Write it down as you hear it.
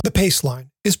The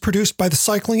Paceline is produced by the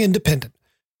Cycling Independent,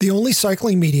 the only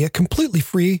cycling media completely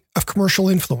free of commercial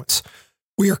influence.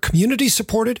 We are community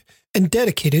supported and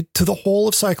dedicated to the whole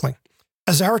of cycling.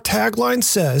 As our tagline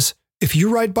says, if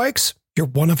you ride bikes, you're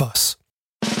one of us.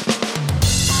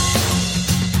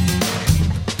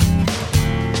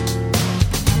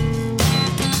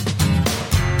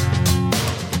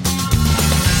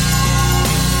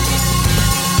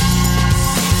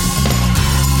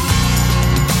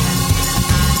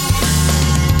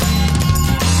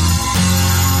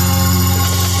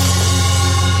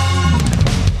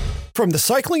 From the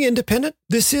Cycling Independent,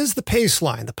 this is The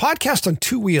Paceline, the podcast on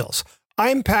two wheels.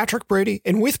 I'm Patrick Brady,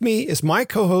 and with me is my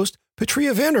co-host,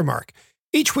 Patria Vandermark.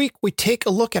 Each week, we take a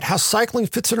look at how cycling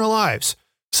fits in our lives.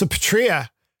 So,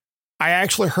 Patria, I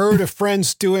actually heard of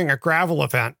friends doing a gravel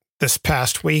event this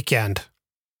past weekend.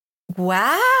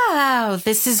 Wow,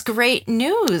 this is great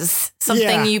news.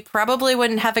 Something you probably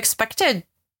wouldn't have expected,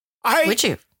 would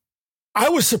you? I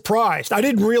was surprised. I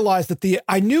didn't realize that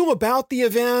I knew about the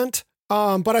event.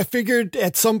 But I figured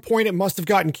at some point it must have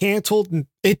gotten canceled, and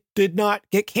it did not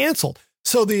get canceled.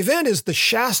 So the event is the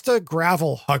Shasta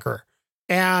Gravel Hugger.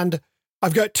 And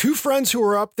I've got two friends who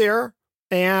are up there,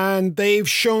 and they've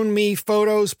shown me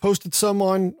photos, posted some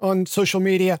on social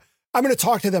media. I'm going to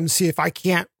talk to them and see if I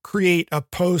can't create a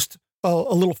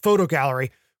little photo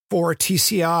gallery for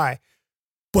TCI.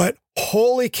 But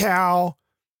holy cow,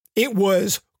 it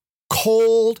was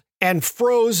cold and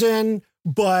frozen,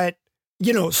 but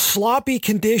sloppy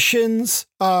conditions.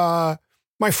 My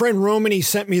friend Romany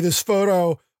sent me this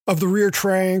photo of the rear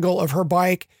triangle of her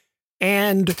bike,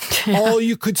 and all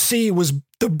you could see was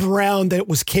the brown that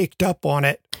was caked up on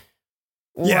it.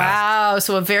 Wow.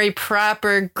 So a very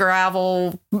proper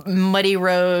gravel, muddy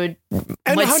road,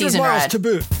 and 100 miles ride to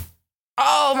boot.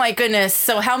 Oh my goodness.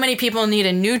 So how many people need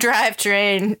a new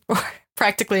drivetrain or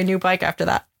practically a new bike after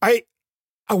that?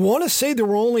 I want to say there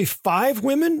were only 5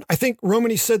 women. I think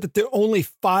Romany said that only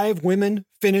 5 women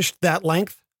finished that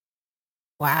length.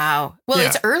 Wow. Well,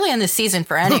 It's early in the season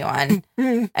for anyone.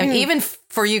 I mean, even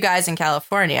for you guys in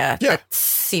California, that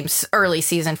seems early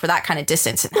season for that kind of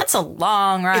distance. And that's a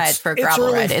long ride for a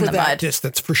gravel ride in the mud.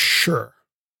 Distance for sure.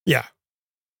 Yeah.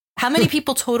 How many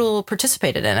people total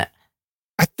participated in it?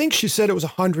 I think she said it was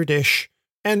 100-ish.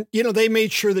 And, they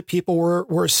made sure that people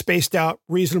were spaced out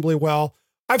reasonably well.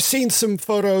 I've seen some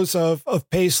photos of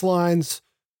pace lines.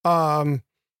 Some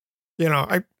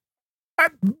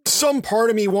part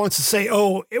of me wants to say,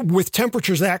 with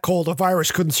temperatures that cold, a virus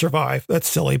couldn't survive. That's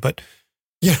silly. But,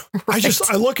 right.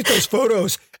 I look at those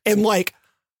photos and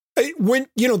when,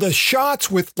 the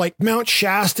shots with Mount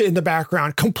Shasta in the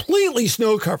background, completely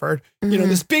snow covered,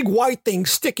 this big white thing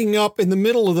sticking up in the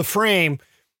middle of the frame.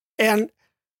 And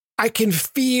I can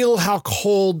feel how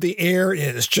cold the air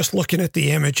is just looking at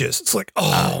the images. It's like,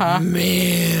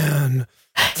 man.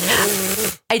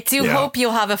 I do hope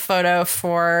you'll have a photo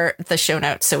for the show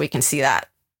notes so we can see that.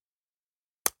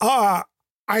 I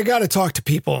got to talk to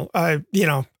people. I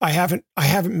haven't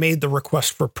made the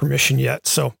request for permission yet,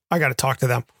 so I got to talk to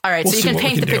them. All right, so you can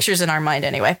paint the pictures in our mind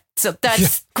anyway. So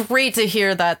that's great to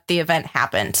hear that the event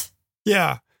happened.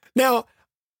 Yeah. Now,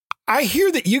 I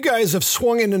hear that you guys have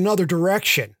swung in another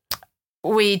direction.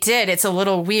 We did. It's a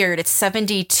little weird. It's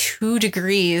 72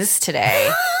 degrees today.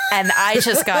 And I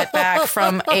just got back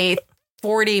from a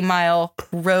 40-mile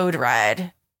road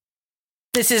ride.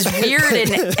 This is weird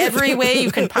in every way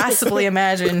you can possibly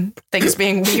imagine things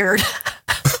being weird.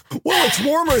 Well, it's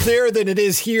warmer there than it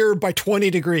is here by 20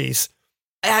 degrees.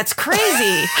 That's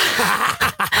crazy.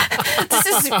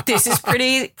 This is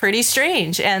pretty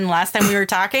strange. And last time we were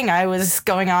talking, I was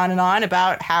going on and on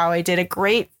about how I did a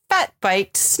great fat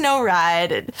bike snow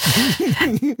ride.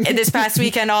 And this past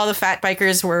weekend, all the fat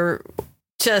bikers were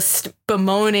just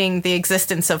bemoaning the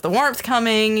existence of the warmth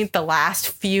coming, the last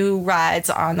few rides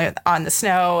on the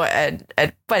snow.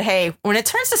 But hey, when it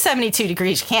turns to 72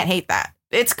 degrees, you can't hate that.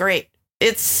 It's great.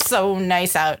 It's so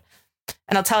nice out.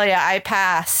 And I'll tell you, I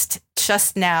passed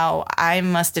just now. I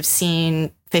must have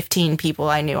seen 15 people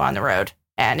I knew on the road.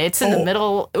 And it's in the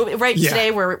middle.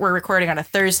 Today, we're recording on a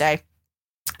Thursday.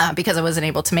 Because I wasn't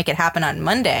able to make it happen on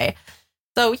Monday.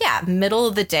 So middle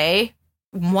of the day,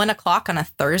 1:00 on a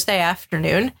Thursday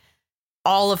afternoon,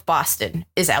 all of Boston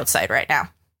is outside right now.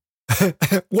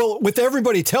 Well, with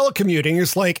everybody telecommuting,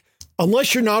 it's like,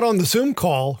 unless you're not on the Zoom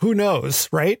call, who knows,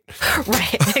 right?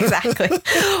 Right, exactly.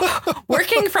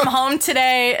 Working from home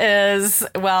today is,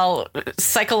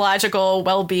 psychological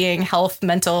well-being, health,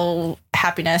 mental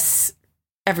happiness.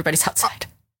 Everybody's outside.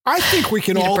 I think we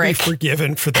can all be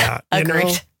forgiven for that.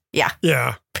 Agreed. Yeah.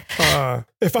 Yeah.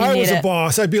 If I was a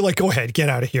boss, I'd be like, go ahead, get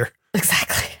out of here.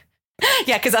 Exactly.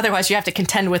 Yeah, because otherwise you have to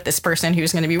contend with this person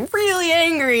who's going to be really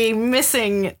angry,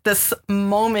 missing this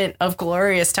moment of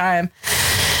glorious time.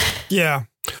 Yeah.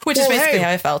 Which is basically how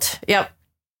I felt. Yep.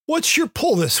 What's your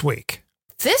pull this week?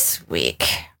 This week,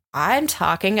 I'm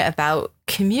talking about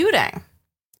commuting.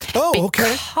 Oh,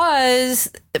 okay.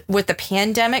 Because with the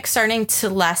pandemic starting to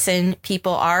lessen,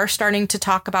 people are starting to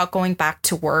talk about going back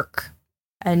to work.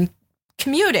 And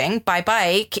commuting by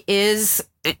bike is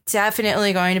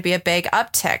definitely going to be a big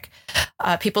uptick.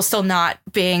 People still not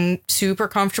being super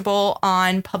comfortable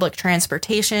on public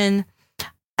transportation.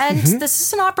 And this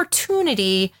is an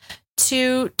opportunity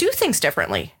to do things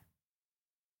differently.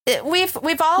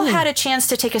 We've all had a chance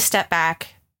to take a step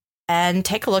back and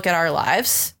take a look at our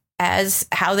lives as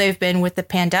how they've been with the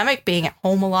pandemic, being at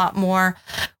home a lot more.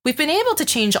 We've been able to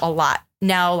change a lot.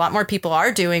 Now, a lot more people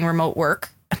are doing remote work.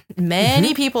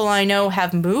 Many people I know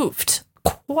have moved.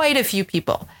 Quite a few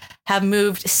people have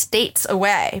moved states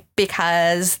away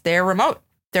because they're remote.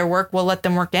 Their work will let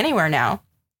them work anywhere now.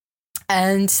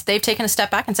 And they've taken a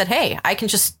step back and said, hey, I can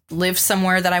just live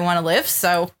somewhere that I want to live.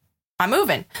 So I'm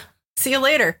moving. See you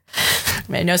later.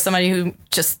 I know somebody who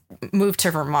just moved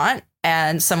to Vermont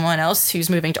and someone else who's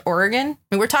moving to Oregon.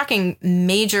 I mean, we're talking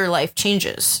major life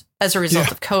changes as a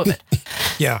result of COVID.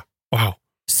 Yeah. Wow.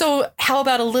 So how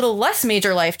about a little less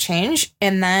major life change?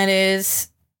 And that is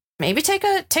maybe take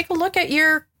a look at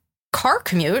your car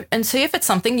commute and see if it's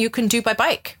something you can do by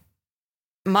bike.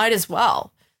 Might as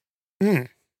well.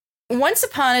 Once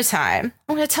upon a time,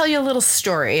 I'm going to tell you a little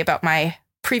story about my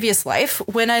previous life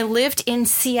when I lived in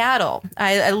Seattle.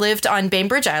 I lived on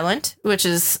Bainbridge Island, which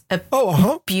is a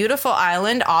beautiful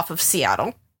island off of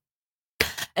Seattle.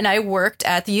 And I worked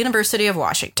at the University of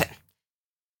Washington.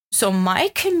 So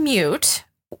my commute,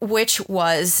 which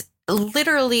was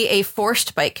literally a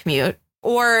forced bike commute,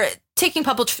 or taking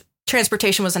public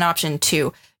transportation was an option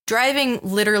too. Driving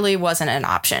literally wasn't an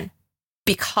option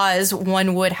because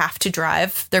one would have to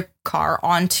drive their car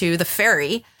onto the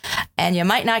ferry and you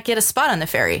might not get a spot on the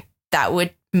ferry. That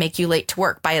would make you late to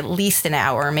work by at least an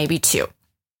hour, maybe two.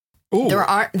 Ooh. There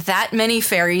aren't that many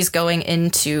ferries going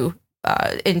into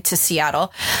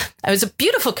Seattle. It was a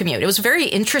beautiful commute. It was a very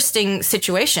interesting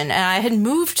situation. And I had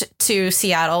moved to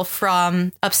Seattle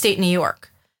from upstate New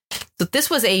York. So this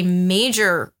was a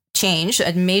major change,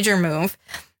 a major move.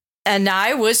 And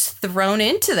I was thrown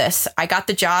into this. I got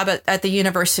the job at the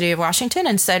University of Washington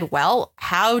and said, well,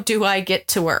 how do I get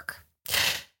to work?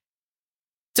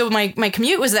 So my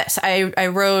commute was this. I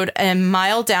rode a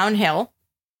mile downhill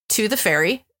to the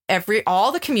ferry.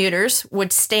 All the commuters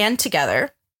would stand together.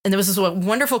 And this was a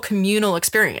wonderful communal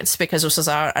experience because this was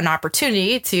an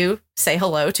opportunity to say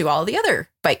hello to all the other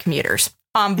bike commuters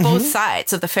on both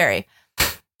sides of the ferry.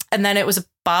 And then it was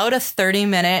about a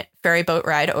 30-minute ferry boat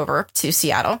ride over to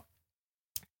Seattle.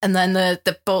 And then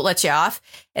the boat lets you off.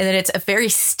 And then it's a very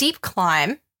steep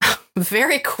climb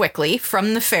very quickly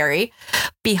from the ferry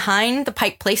behind the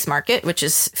Pike Place Market, which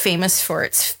is famous for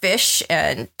its fish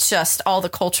and just all the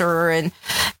culture and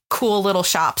cool little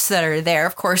shops that are there.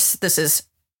 Of course, this is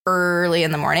early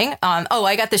in the morning.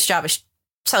 I got this job. I should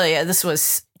tell you, this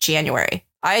was January.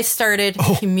 I started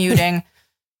commuting.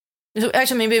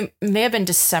 Actually, maybe it may have been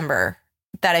December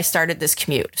that I started this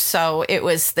commute. So it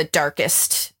was the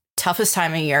darkest, toughest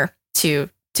time of year to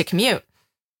commute.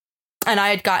 And I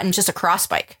had gotten just a cross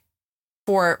bike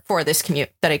for this commute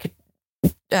that I could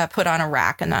put on a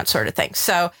rack and that sort of thing.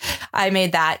 So I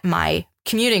made that my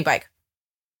commuting bike,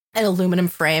 an aluminum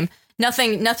frame,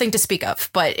 nothing to speak of,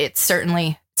 but it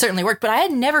certainly worked. But I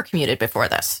had never commuted before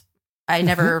this. I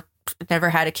never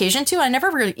had occasion to. I never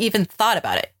really even thought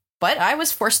about it, but I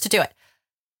was forced to do it.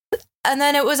 And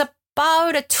then it was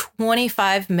about a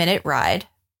 25-minute ride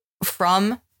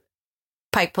from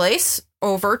Pike Place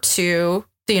over to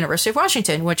the University of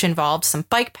Washington, which involved some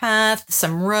bike paths,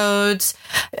 some roads.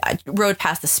 I rode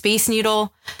past the Space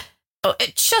Needle. Oh,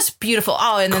 it's just beautiful.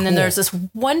 Oh, and then there's this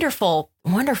wonderful,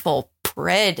 wonderful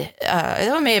bread. I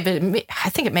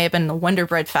think it may have been the Wonder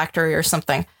Bread Factory or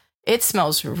something. It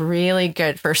smells really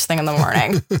good first thing in the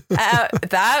morning.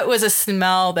 That was a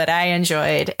smell that I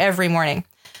enjoyed every morning.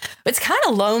 It's kind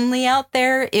of lonely out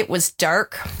there. It was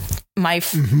dark. My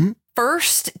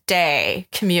first day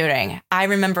commuting, I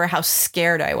remember how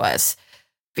scared I was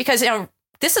because,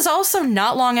 this is also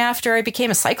not long after I became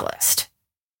a cyclist.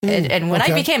 And when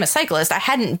I became a cyclist, I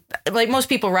hadn't, like most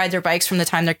people ride their bikes from the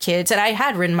time they're kids. And I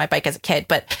had ridden my bike as a kid,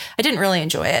 but I didn't really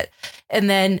enjoy it. And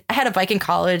then I had a bike in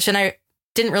college and I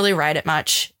didn't really ride it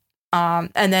much.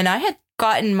 And then I had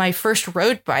gotten my first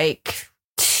road bike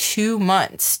 2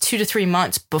 to 3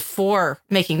 months before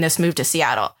making this move to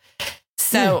Seattle.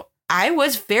 So I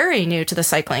was very new to the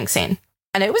cycling scene.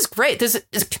 And it was great. This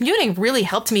commuting really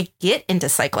helped me get into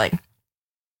cycling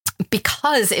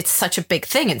because it's such a big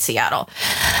thing in Seattle.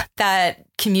 That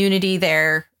community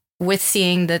there with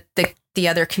seeing the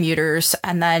other commuters.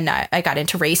 And then I got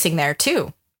into racing there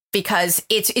too, because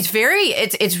it's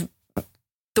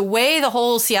the way the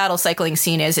whole Seattle cycling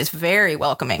scene is very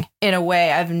welcoming in a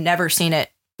way I've never seen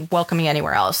it welcoming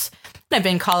anywhere else. And I've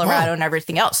been in Colorado and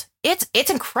everything else. It's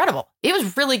incredible. It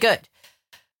was really good.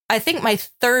 I think my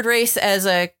third race as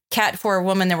a Cat 4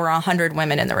 woman, there were 100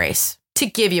 women in the race, to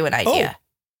give you an idea.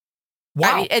 Wow.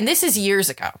 I mean, and this is years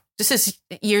ago.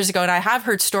 And I have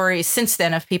heard stories since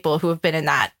then of people who have been in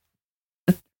that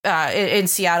in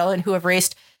Seattle and who have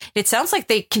raced. It sounds like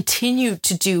they continue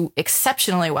to do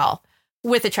exceptionally well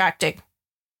with attracting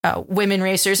women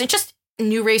racers and just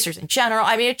new racers in general.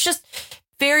 I mean, it's just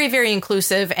very, very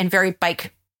inclusive and very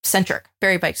bike centric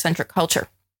culture.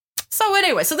 So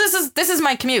anyway, so this is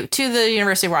my commute to the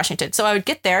University of Washington. So I would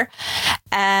get there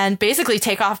and basically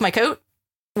take off my coat,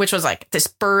 which was like this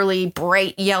burly,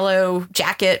 bright yellow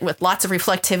jacket with lots of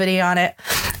reflectivity on it.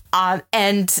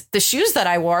 And the shoes that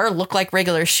I wore looked like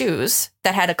regular shoes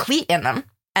that had a cleat in them.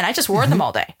 And I just wore them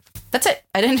all day. That's it.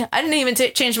 I didn't even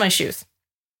change my shoes.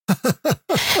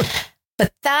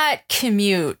 But that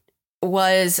commute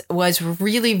was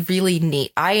really, really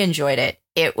neat. I enjoyed it.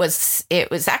 It was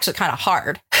actually kind of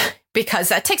hard because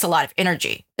that takes a lot of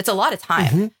energy. It's a lot of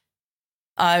time.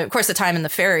 Of course, the time in the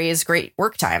ferry is great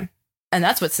work time. And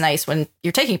that's what's nice when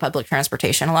you're taking public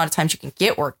transportation. A lot of times you can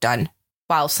get work done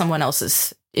while someone else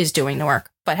is doing the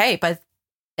work. But hey, by the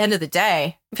end of the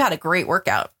day, we've had a great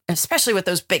workout, especially with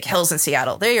those big hills in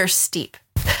Seattle. They are steep.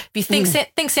 If you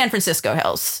think San Francisco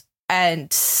hills and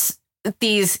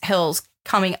these hills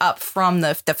coming up from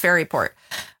the ferry port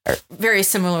are very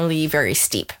similarly very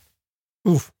steep.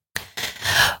 Oof.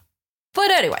 But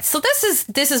anyway, so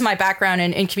this is my background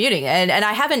in commuting, and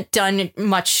I haven't done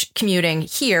much commuting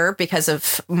here because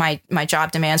of my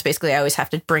job demands. Basically, I always have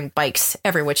to bring bikes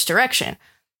every which direction.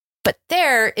 But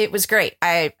there, it was great.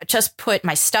 I just put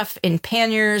my stuff in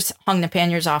panniers, hung the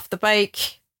panniers off the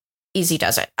bike. Easy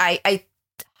does it. I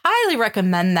highly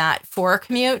recommend that for a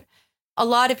commute. A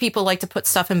lot of people like to put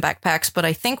stuff in backpacks, but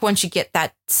I think once you get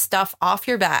that stuff off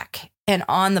your back and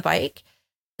on the bike,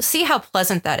 see how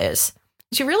pleasant that is.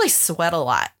 You really sweat a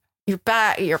lot. Your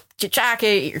back, your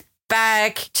jacket, your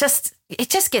back, it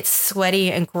just gets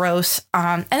sweaty and gross.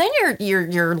 And then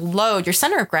your load, your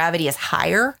center of gravity is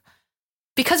higher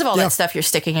because of all that stuff you're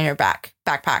sticking in your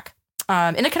backpack.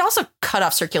 And it can also cut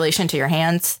off circulation to your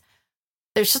hands.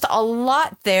 There's just a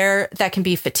lot there that can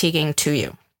be fatiguing to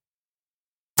you.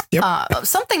 Yep.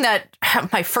 Something that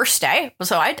my first day,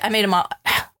 so I made them all.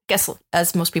 Guess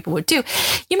as most people would do,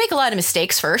 you make a lot of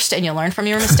mistakes first and you learn from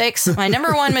your mistakes. My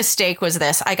number one mistake was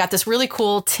this. I got this really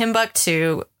cool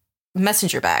Timbuktu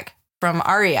messenger bag from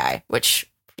REI, which,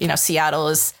 Seattle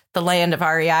is the land of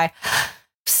REI.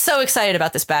 So excited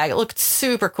about this bag. It looked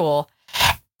super cool.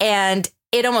 And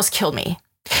it almost killed me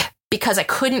because I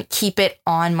couldn't keep it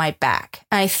on my back.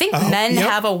 And I think men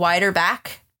have a wider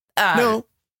back. No.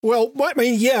 Well, I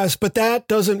mean, yes, but that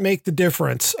doesn't make the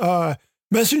difference.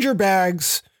 Messenger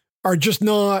bags are just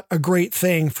not a great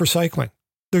thing for cycling.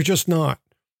 They're just not.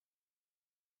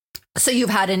 So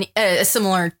you've had a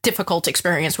similar difficult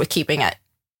experience with keeping it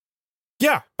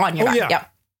on your back. Yeah.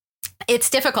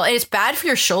 It's difficult. It's bad for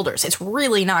your shoulders. It's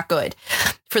really not good.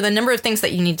 For the number of things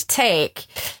that you need to take,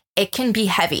 it can be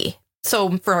heavy.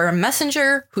 So for a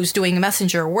messenger who's doing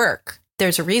messenger work,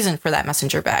 there's a reason for that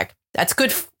messenger bag. That's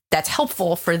good. That's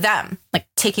helpful for them, like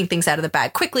taking things out of the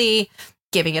bag quickly,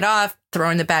 giving it off,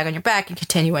 throwing the bag on your back and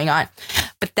continuing on.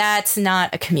 But that's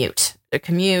not a commute. A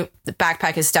commute, the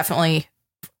backpack is definitely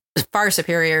far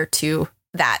superior to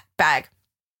that bag.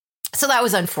 So that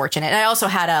was unfortunate. And I also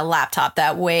had a laptop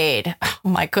that weighed, oh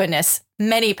my goodness,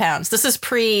 many pounds. This is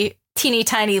pre teeny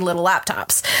tiny little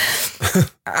laptops.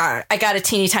 I got a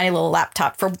teeny tiny little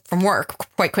laptop from work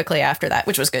quite quickly after that,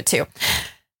 which was good too.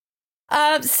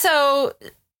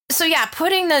 So yeah,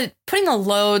 putting the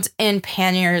loads in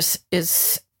panniers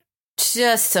is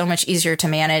just so much easier to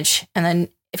manage. And then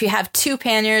if you have two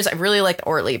panniers, I really like the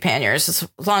Ortlieb panniers. As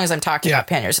long as I'm talking about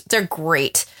panniers, they're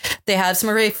great. They have some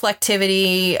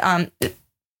reflectivity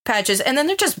patches, and then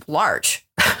they're just large.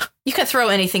 You can throw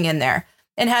anything in there.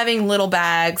 And having little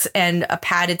bags and a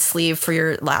padded sleeve for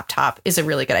your laptop is a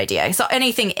really good idea. So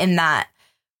anything in that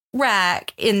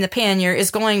rack in the pannier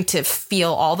is going to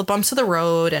feel all the bumps of the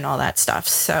road and all that stuff.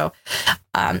 So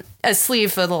a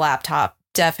sleeve for the laptop,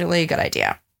 definitely a good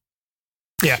idea.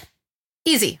 Yeah.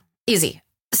 Easy.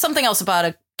 Something else about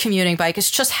a commuting bike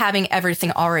is just having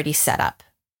everything already set up.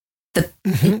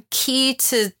 The key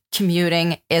to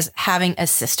commuting is having a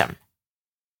system.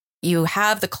 You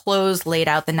have the clothes laid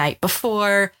out the night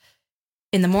before.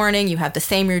 In the morning, you have the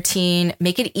same routine.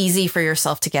 Make it easy for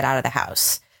yourself to get out of the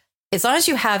house. As long as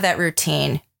you have that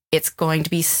routine, it's going to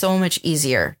be so much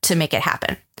easier to make it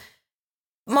happen.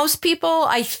 Most people,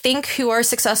 I think, who are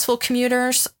successful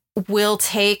commuters will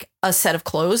take a set of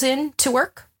clothes in to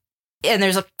work. And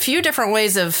there's a few different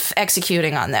ways of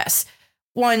executing on this.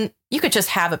 One, you could just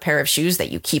have a pair of shoes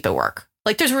that you keep at work.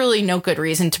 Like, there's really no good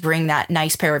reason to bring that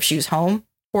nice pair of shoes home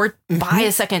or buy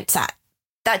a second set.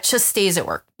 That just stays at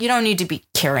work. You don't need to be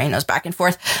carrying those back and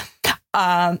forth.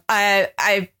 I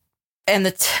am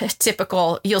the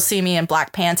typical, you'll see me in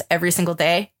black pants every single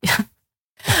day.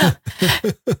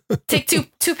 Take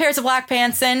two pairs of black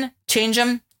pants in, change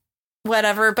them,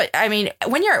 whatever. But I mean,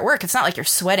 when you're at work, it's not like you're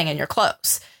sweating in your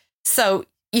clothes. So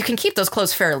you can keep those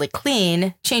clothes fairly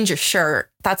clean, change your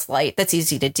shirt. That's light. That's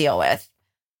easy to deal with,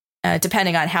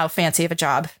 depending on how fancy of a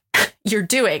job you're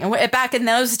doing. Back in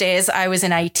those days, I was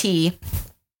in IT.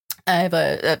 I have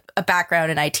a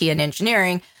background in IT and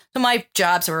engineering. So my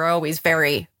jobs were always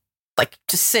very, like,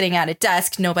 just sitting at a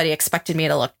desk. Nobody expected me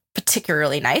to look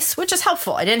particularly nice, which is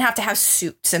helpful. I didn't have to have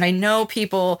suits. And I know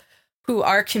people who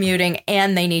are commuting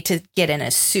and they need to get in a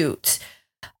suit.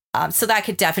 So that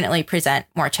could definitely present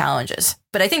more challenges.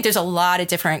 But I think there's a lot of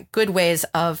different good ways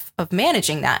of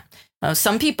managing that.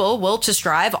 Some people will just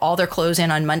drive all their clothes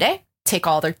in on Monday, take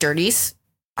all their dirties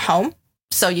home.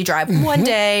 So you drive one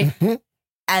day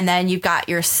and then you've got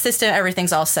your system,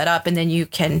 everything's all set up, and then you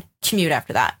can commute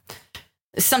after that.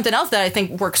 Something else that I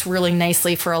think works really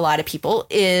nicely for a lot of people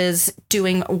is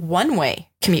doing one-way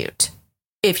commute.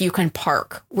 If you can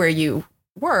park where you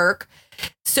work,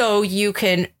 so you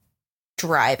can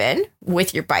drive in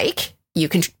with your bike, you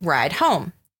can ride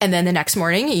home. And then the next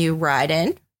morning you ride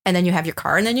in, and then you have your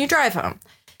car, and then you drive home.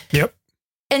 Yep.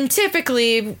 And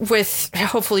typically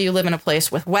hopefully you live in a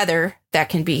place with weather that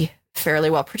can be fairly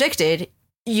well predicted.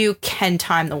 You can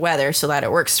time the weather so that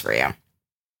it works for you.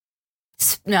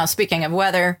 Now, speaking of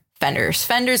weather, fenders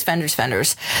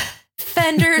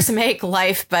make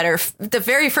life better. The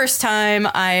very first time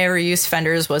I ever used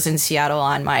fenders was in Seattle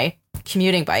on my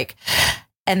commuting bike.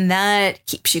 And that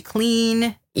keeps you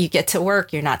clean. You get to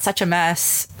work. You're not such a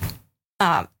mess.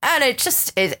 And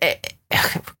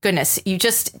goodness, you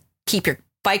just keep your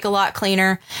bike a lot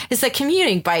cleaner. Is the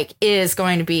commuting bike is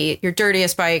going to be your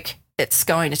dirtiest bike. It's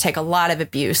going to take a lot of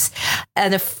abuse.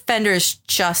 And the fenders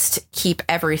just keep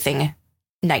everything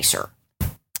nicer.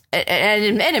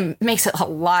 And it makes it a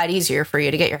lot easier for you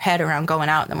to get your head around going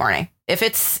out in the morning. If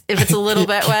it's a little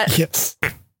bit wet, yes,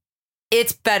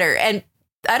 it's better. And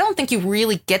I don't think you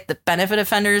really get the benefit of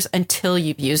fenders until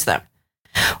you've used them.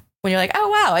 When you're like, oh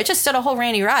wow, I just did a whole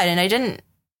rainy ride and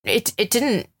it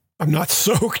didn't. I'm not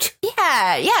soaked.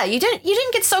 Yeah, you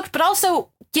didn't get soaked, but also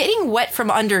getting wet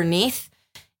from underneath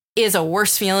is a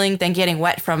worse feeling than getting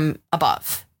wet from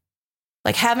above.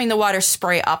 Like having the water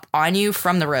spray up on you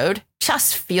from the road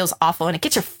just feels awful, and it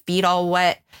gets your feet all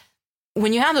wet.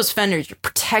 When you have those fenders, you're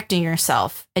protecting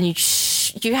yourself, and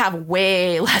you have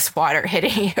way less water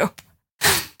hitting you.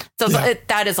 So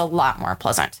that is a lot more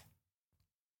pleasant.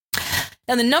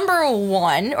 Now, the number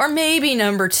one, or maybe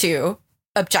number two,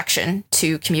 objection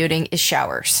to commuting is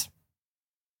showers.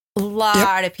 A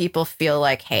lot of people feel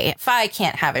like, hey, if I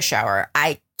can't have a shower,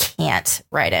 I can't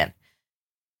ride in.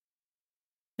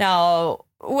 Now,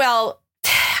 well,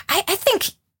 I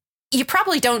think you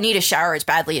probably don't need a shower as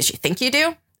badly as you think you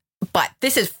do, but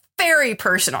this is very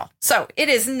personal. So it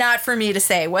is not for me to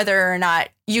say whether or not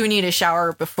you need a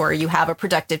shower before you have a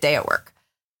productive day at work.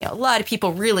 You know, a lot of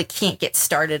people really can't get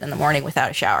started in the morning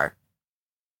without a shower.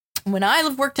 When I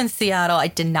worked in Seattle, I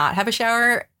did not have a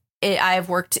shower. I've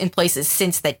worked in places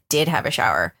since that did have a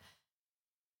shower.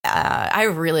 I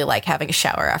really like having a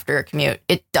shower after a commute.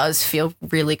 It does feel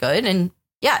really good. And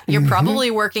yeah, you're probably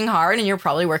working hard and you're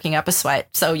probably working up a sweat.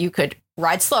 So you could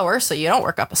ride slower so you don't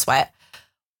work up a sweat.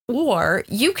 Or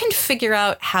you can figure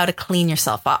out how to clean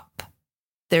yourself up.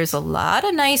 There's a lot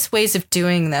of nice ways of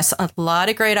doing this. A lot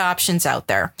of great options out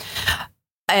there.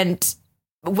 And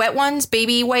wet ones,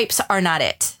 baby wipes are not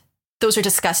it. Those are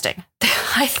disgusting.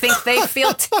 I think they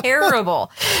feel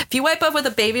terrible. If you wipe up with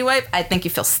a baby wipe, I think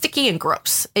you feel sticky and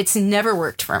gross. It's never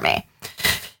worked for me.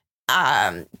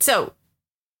 So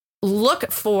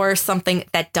look for something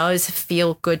that does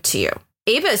feel good to you.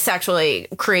 Avis actually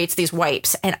creates these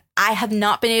wipes, and I have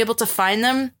not been able to find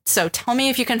them. So tell me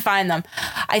if you can find them.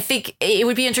 I think it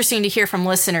would be interesting to hear from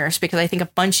listeners, because I think a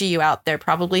bunch of you out there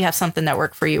probably have something that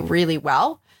worked for you really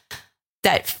well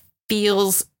that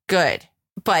feels good.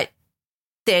 But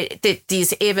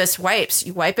these Avis wipes,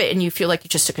 you wipe it and you feel like you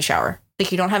just took a shower.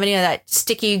 Like you don't have any of that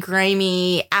sticky,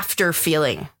 grimy after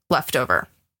feeling left over.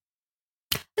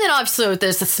 And then obviously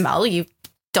there's the smell. You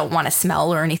don't want to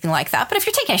smell or anything like that. But if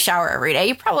you're taking a shower every day,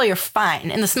 you probably are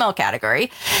fine in the smell category.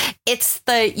 It's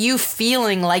the you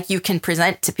feeling like you can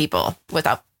present to people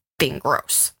without being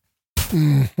gross.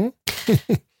 Mm-hmm.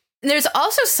 There's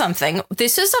also something,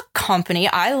 this is a company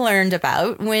I learned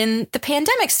about when the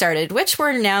pandemic started, which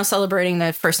we're now celebrating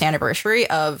the first anniversary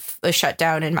of the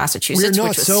shutdown in Massachusetts. We're not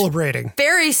which was celebrating.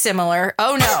 Very similar.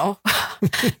 Oh, no.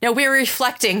 No, we're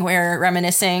reflecting, we're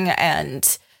reminiscing,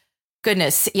 and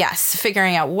goodness, yes,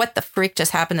 figuring out what the freak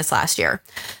just happened this last year.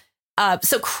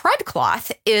 So Crud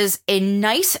Cloth is a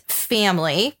nice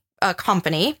family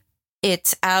company.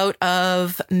 It's out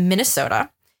of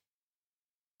Minnesota.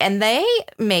 And they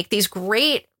make these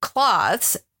great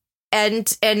cloths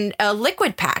and a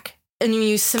liquid pack. And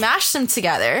you smash them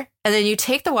together. And then you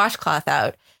take the washcloth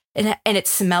out. And it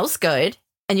smells good.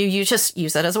 And you just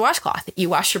use it as a washcloth. You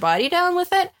wash your body down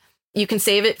with it. You can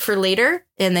save it for later.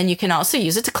 And then you can also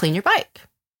use it to clean your bike.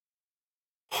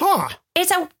 Huh. It's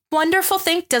a wonderful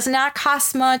thing. Does not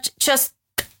cost much. Just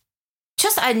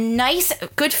a nice,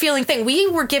 good feeling thing. We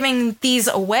were giving these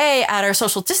away at our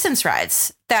social distance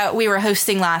rides that we were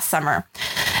hosting last summer.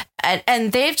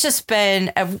 And they've just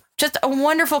been just a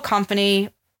wonderful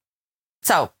company.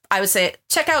 So I would say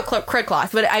check out Crud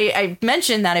Cloth. But I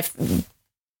mentioned that if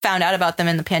found out about them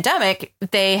in the pandemic,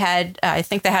 they had, I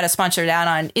think they had a sponsor down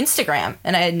on Instagram.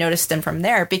 And I had noticed them from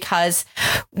there because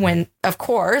when, of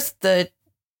course,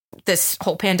 this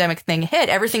whole pandemic thing hit,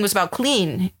 everything was about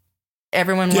clean.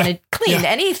 Everyone wanted clean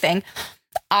anything.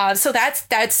 So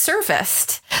that's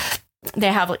surfaced. They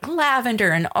have like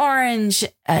lavender and orange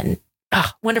and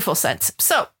wonderful scents.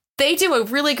 So they do a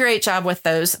really great job with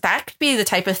those. That could be the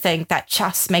type of thing that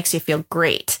just makes you feel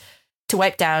great to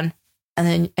wipe down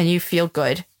and you feel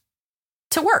good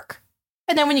to work.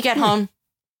 And then when you get home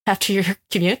after your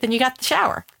commute, then you got the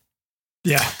shower.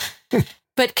 Yeah.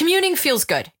 But commuting feels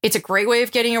good. It's a great way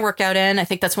of getting your workout in. I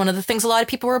think that's one of the things a lot of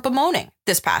people were bemoaning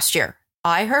this past year.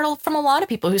 I heard from a lot of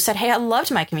people who said, hey, I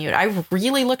loved my commute. I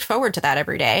really looked forward to that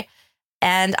every day.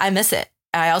 And I miss it.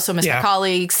 I also miss my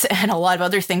colleagues and a lot of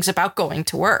other things about going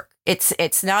to work.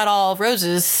 It's not all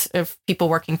roses of people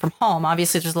working from home.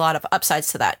 Obviously, there's a lot of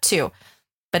upsides to that, too.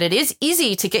 But it is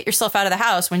easy to get yourself out of the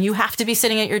house when you have to be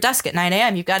sitting at your desk at 9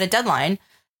 a.m. You've got a deadline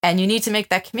and you need to make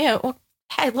that commute. Well,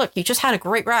 hey, look, you just had a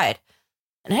great ride.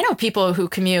 And I know people who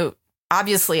commute,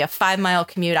 obviously a 5-mile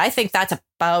commute. I think that's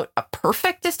about a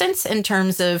perfect distance in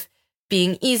terms of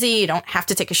being easy. You don't have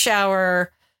to take a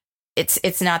shower.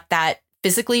 It's not that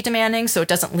physically demanding, so it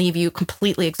doesn't leave you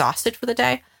completely exhausted for the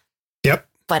day. Yep.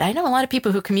 But I know a lot of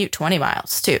people who commute 20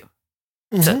 miles too.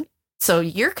 Mm-hmm. So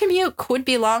your commute could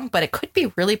be long, but it could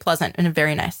be really pleasant and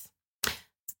very nice.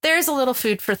 There's a little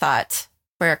food for thought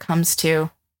where it comes to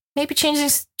maybe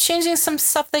changing some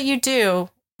stuff that you do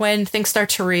when things start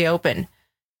to reopen.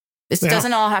 This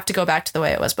doesn't all have to go back to the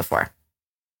way it was before.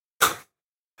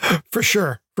 For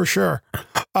sure.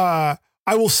 I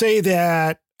will say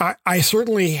that I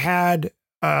certainly had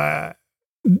an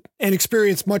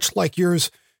experience much like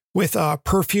yours with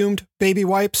perfumed baby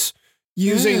wipes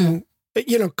using,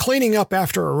 cleaning up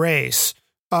after a race.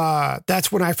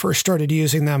 That's when I first started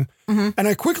using them. Mm-hmm. And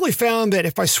I quickly found that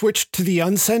if I switched to the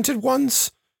unscented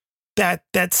ones,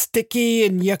 that sticky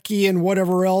and yucky and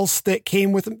whatever else that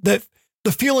came with them, that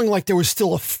the feeling like there was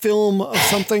still a film of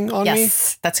something on me.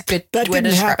 Yes, that's a good that way to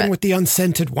didn't describe happen it. with the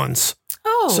unscented ones.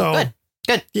 Oh, so,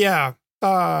 good. Yeah.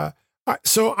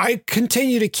 So I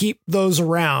continue to keep those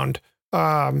around.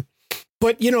 But,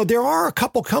 there are a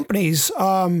couple companies,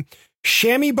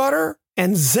 Chamois Butter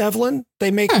and Zevlin. They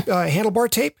make handlebar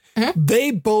tape. Mm-hmm.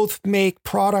 They both make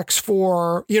products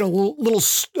for, little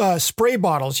spray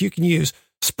bottles you can use.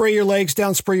 Spray your legs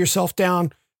down, spray yourself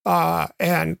down,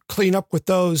 and clean up with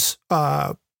those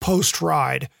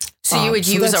post-ride. So you would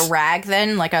use a rag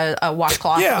then, like a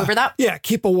washcloth over that? Yeah,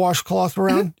 keep a washcloth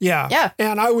around. Mm-hmm. Yeah.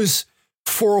 And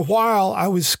for a while, I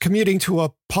was commuting to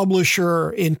a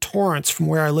publisher in Torrance from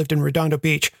where I lived in Redondo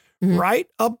Beach, right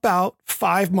about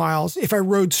 5 miles if I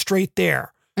rode straight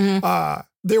there. Mm-hmm.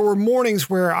 There were mornings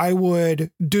where I would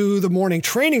do the morning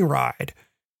training ride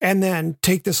and then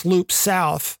take this loop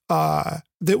south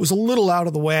that was a little out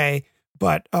of the way,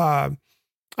 but I'd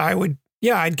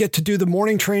get to do the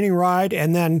morning training ride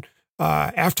and then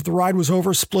after the ride was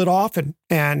over, split off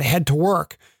and head to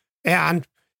work. And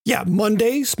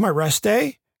Mondays, my rest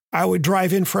day, I would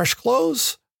drive in fresh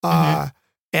clothes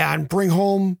and bring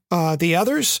home the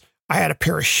others. I had a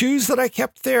pair of shoes that I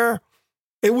kept there.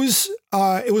 It was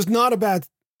not a bad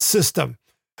system.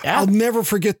 Yeah. I'll never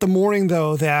forget the morning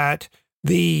though that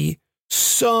the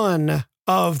sun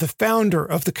of the founder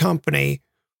of the company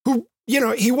who,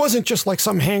 he wasn't just like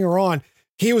some hanger on.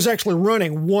 He was actually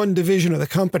running one division of the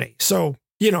company. So,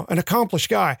 an accomplished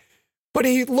guy. But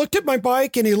he looked at my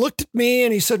bike and he looked at me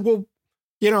and he said, well,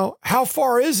 how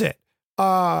far is it?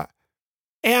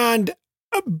 And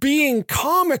being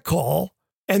comical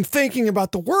and thinking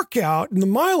about the workout and the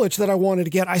mileage that I wanted to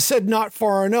get, I said, not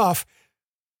far enough.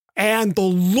 And the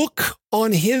look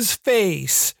on his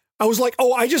face, I was like,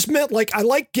 oh, I just meant like, I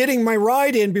like getting my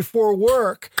ride in before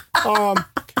work.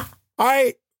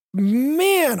 I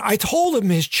told him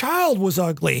his child was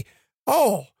ugly.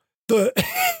 Oh, the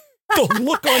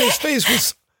look on his face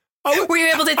was. Were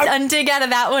you able to dig out of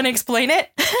that one? Explain it.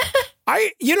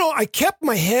 I kept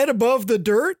my head above the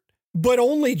dirt, but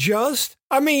only just.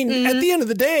 I mean, at the end of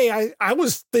the day, I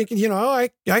was thinking, I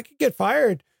could get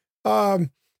fired. Yep.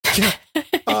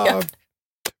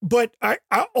 But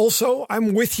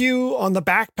I'm with you on the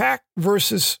backpack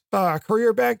versus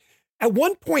courier bag. At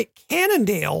one point,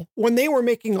 Cannondale, when they were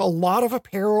making a lot of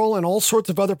apparel and all sorts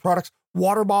of other products,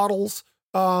 water bottles,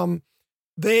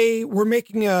 they were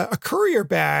making a courier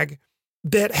bag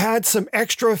that had some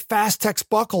extra Fastex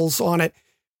buckles on it.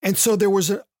 And so there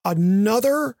was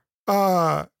another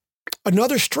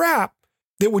strap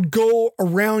that would go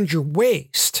around your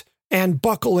waist and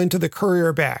buckle into the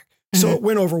courier bag. So it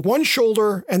went over one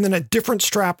shoulder and then a different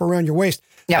strap around your waist.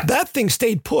 Yep. That thing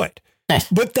stayed put. Nice.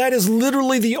 But that is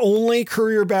literally the only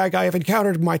courier bag I have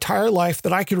encountered in my entire life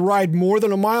that I could ride more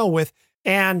than a mile with.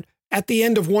 And at the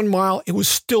end of 1 mile, it was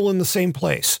still in the same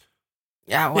place.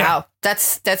 Yeah. Wow. Yeah.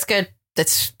 That's good.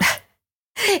 It's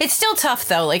still tough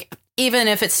though. Like even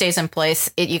if it stays in place,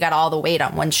 you got all the weight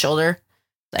on one shoulder.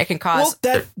 That can cause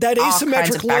that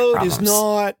asymmetric load is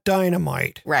not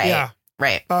dynamite. Right. Yeah.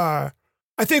 Right.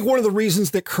 I think one of the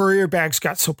reasons that courier bags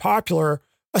got so popular,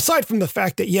 aside from the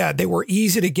fact that, they were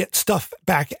easy to get stuff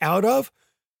back out of,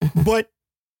 but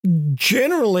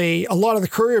generally a lot of the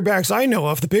courier bags I know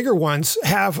of, the bigger ones,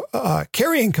 have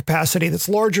carrying capacity that's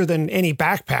larger than any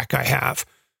backpack I have.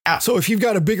 Oh. So if you've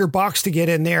got a bigger box to get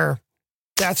in there,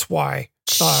 that's why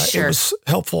it was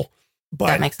helpful. But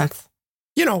that makes sense.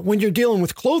 When you're dealing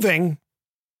with clothing,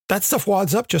 that stuff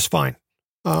wads up just fine.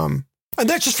 And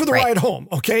that's just for the ride home.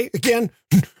 Okay. Again,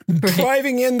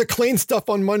 driving in the clean stuff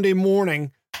on Monday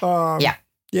morning.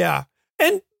 Yeah.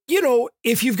 And,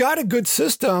 if you've got a good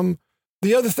system,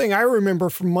 the other thing I remember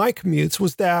from my commutes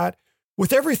was that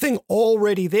with everything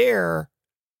already there,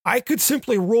 I could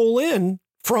simply roll in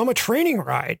from a training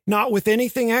ride, not with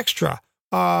anything extra.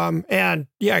 And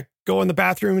go in the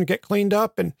bathroom and get cleaned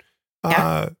up and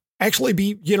actually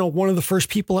be, one of the first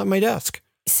people at my desk.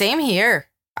 Same here.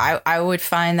 I would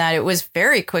find that it was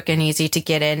very quick and easy to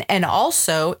get in. And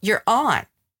also you're on.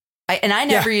 I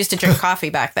never used to drink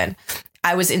coffee back then.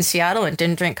 I was in Seattle and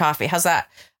didn't drink coffee. How's that?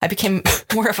 I became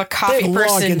more of a coffee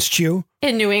person against you.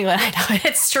 In New England. I know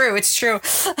it's true.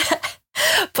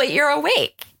 But you're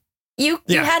awake. You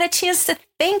had a chance to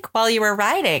think while you were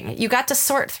riding. You got to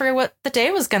sort through what the day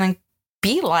was going to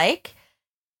be like.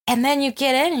 And then you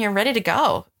get in and you're ready to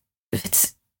go.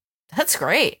 That's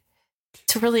great.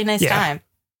 It's a really nice time.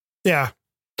 Yeah.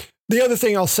 The other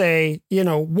thing I'll say,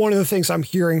 one of the things I'm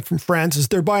hearing from friends is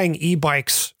they're buying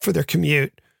e-bikes for their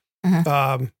commute.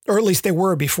 Or at least they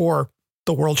were before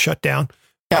the world shut down.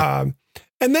 Yeah.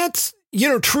 And that's,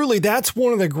 truly, that's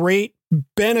one of the great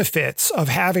benefits of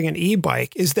having an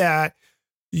e-bike is that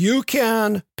you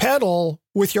can pedal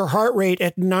with your heart rate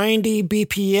at 90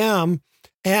 BPM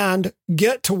and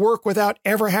get to work without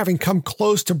ever having come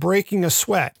close to breaking a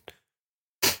sweat.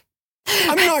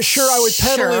 I'm not sure I would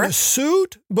pedal in a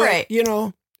suit, but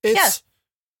it's,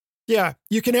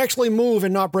 you can actually move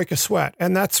and not break a sweat.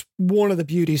 And that's one of the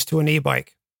beauties to an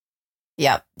e-bike.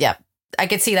 Yep. I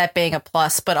could see that being a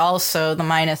plus, but also the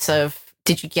minus of,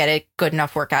 did you get a good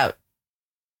enough workout?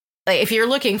 Like if you're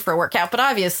looking for a workout, but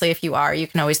obviously if you are, you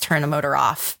can always turn the motor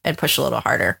off and push a little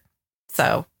harder.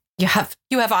 So you have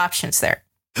options there.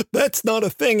 That's not a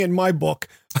thing in my book.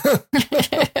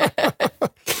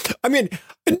 I mean,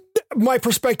 my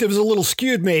perspective is a little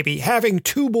skewed, maybe. Having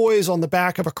two boys on the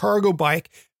back of a cargo bike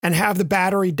and have the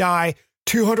battery die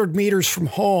 200 meters from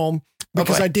home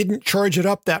because I didn't charge it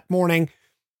up that morning.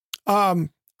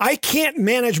 I can't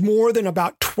manage more than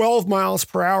about 12 miles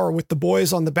per hour with the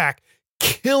boys on the back,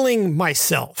 killing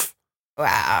myself.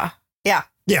 Wow. Yeah.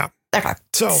 Yeah. Okay.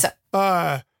 So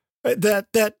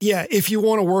if you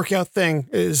want a workout thing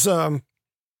is,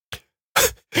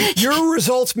 your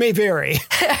results may vary.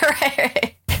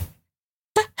 Right.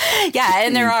 Yeah.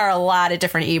 And there are a lot of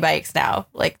different e-bikes now.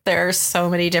 Like there's so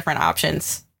many different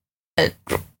options,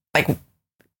 like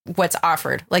what's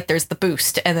offered. Like there's the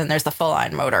boost and then there's the full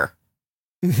on motor.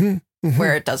 Mm-hmm.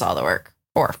 where it does all the work,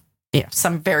 or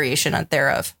some variation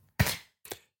thereof.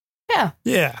 Yeah.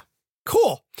 Yeah.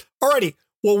 Cool. Alrighty.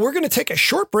 Well, we're going to take a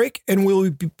short break, and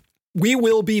we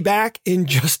will be back in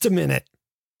just a minute.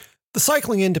 The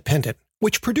Cycling Independent,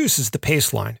 which produces the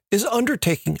Paceline, is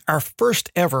undertaking our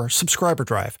first ever subscriber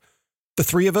drive. The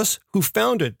three of us who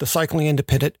founded the Cycling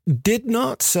Independent did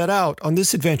not set out on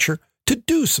this adventure to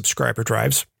do subscriber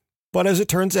drives, but as it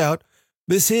turns out,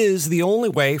 this is the only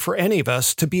way for any of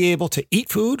us to be able to eat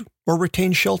food or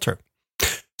retain shelter.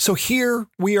 So here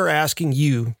we are asking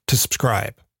you to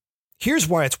subscribe. Here's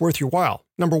why it's worth your while.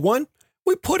 Number one,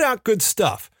 we put out good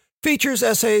stuff. Features,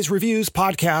 essays, reviews,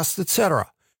 podcasts,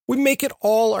 etc. We make it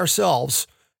all ourselves,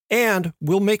 and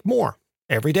we'll make more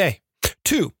every day.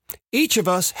 Two, each of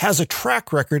us has a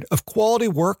track record of quality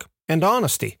work and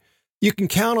honesty. You can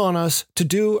count on us to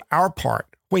do our part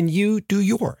when you do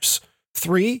yours.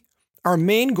 Three, our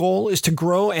main goal is to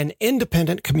grow an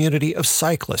independent community of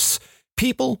cyclists,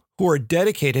 people who are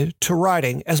dedicated to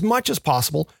riding as much as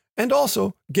possible and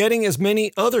also getting as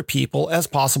many other people as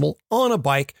possible on a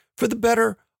bike for the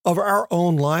better of our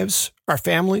own lives, our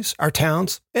families, our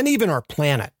towns, and even our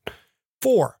planet.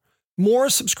 4, more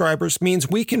subscribers means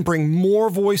we can bring more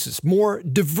voices, more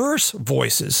diverse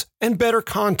voices, and better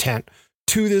content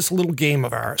to this little game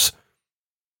of ours.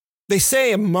 They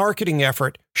say a marketing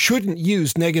effort shouldn't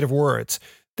use negative words,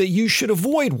 that you should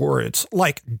avoid words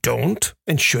like don't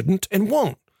and shouldn't and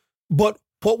won't. But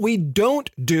what we don't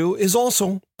do is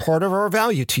also part of our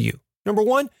value to you. Number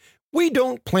one, we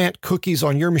don't plant cookies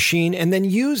on your machine and then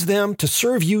use them to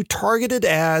serve you targeted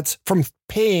ads from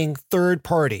paying third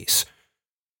parties.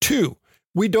 2,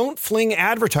 we don't fling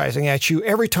advertising at you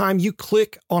every time you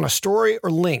click on a story or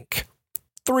link.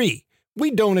 3,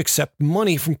 we don't accept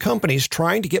money from companies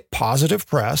trying to get positive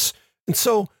press. And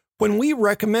so when we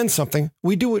recommend something,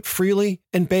 we do it freely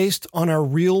and based on our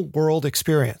real world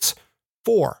experience.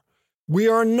 4, we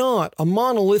are not a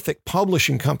monolithic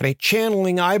publishing company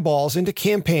channeling eyeballs into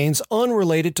campaigns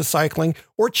unrelated to cycling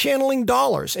or channeling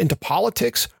dollars into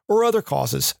politics or other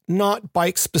causes not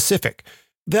bike specific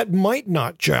that might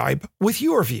not jibe with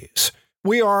your views.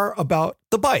 We are about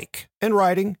the bike and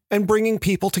riding and bringing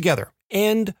people together.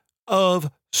 End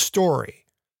of story.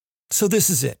 So this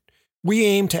is it. We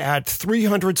aim to add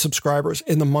 300 subscribers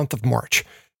in the month of March.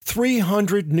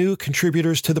 300 new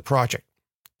contributors to the project.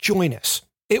 Join us.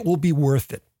 It will be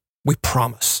worth it. We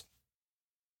promise.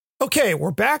 Okay,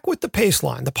 we're back with the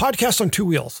Paceline, the podcast on two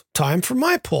wheels. Time for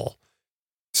my pull.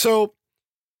 So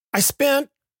I spent,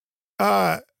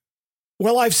 I've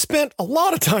spent a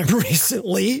lot of time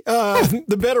recently,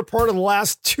 the better part of the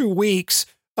last 2 weeks,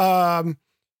 riding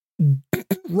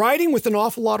with an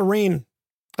awful lot of rain.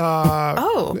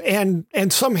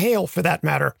 And some hail for that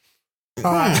matter.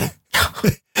 Riding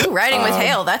with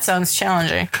hail, that sounds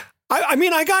challenging. I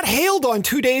mean, I got hailed on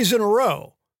 2 days in a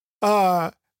row.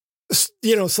 So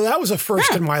that was a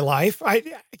first in my life. I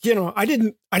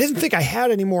didn't think I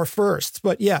had any more firsts,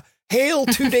 but yeah, hail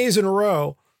 2 days in a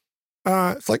row.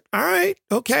 It's like, all right,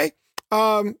 okay.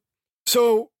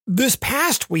 So this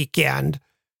past weekend,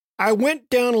 I went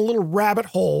down a little rabbit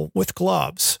hole with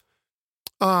gloves.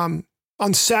 On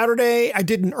Saturday, I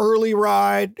did an early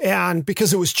ride, and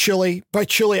because it was chilly, by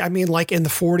chilly, I mean like in the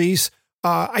 40s,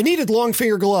 I needed long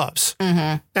finger gloves.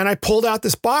 Mm-hmm. And I pulled out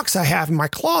this box I have in my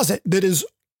closet that is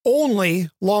only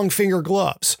long finger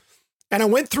gloves. And I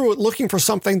went through it looking for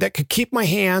something that could keep my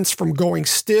hands from going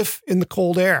stiff in the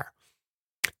cold air.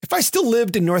 If I still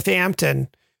lived in Northampton,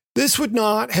 this would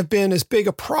not have been as big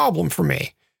a problem for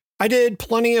me. I did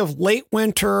plenty of late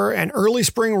winter and early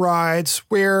spring rides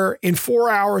where in 4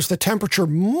 hours the temperature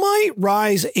might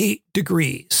rise 8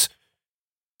 degrees.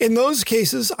 In those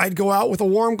cases, I'd go out with a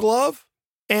warm glove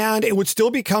and it would still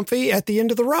be comfy at the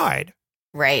end of the ride.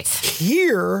 Right.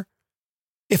 Here,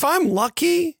 if I'm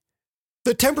lucky,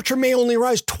 the temperature may only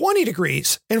rise 20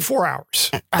 degrees in 4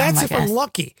 hours. That's if I'm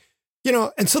lucky.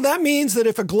 And so that means that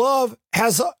if a glove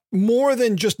has more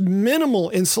than just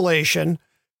minimal insulation,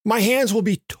 my hands will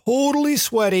be totally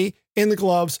sweaty in the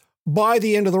gloves by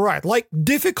the end of the ride. Like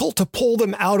difficult to pull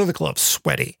them out of the gloves,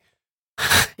 sweaty.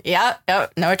 Yeah, know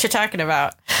what you're talking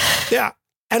about. Yeah.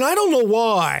 And I don't know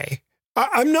why.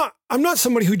 I'm not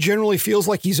somebody who generally feels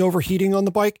like he's overheating on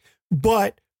the bike,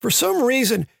 but for some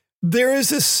reason, there is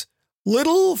this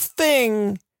little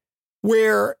thing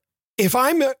where if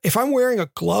I'm wearing a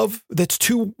glove that's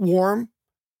too warm,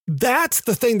 that's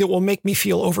the thing that will make me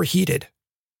feel overheated.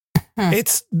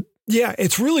 It's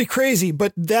really crazy,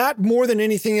 but that more than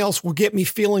anything else will get me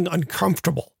feeling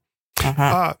uncomfortable.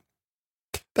 That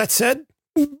said,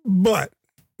 but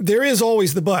there is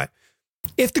always the but.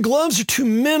 If the gloves are too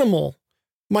minimal,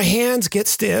 my hands get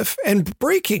stiff and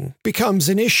braking becomes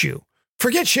an issue.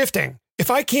 Forget shifting.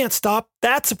 If I can't stop,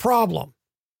 that's a problem.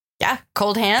 Yeah,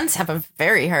 cold hands have a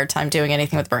very hard time doing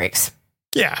anything with brakes.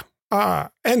 Yeah.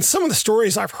 And some of the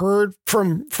stories I've heard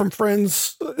from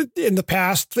friends in the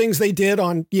past, things they did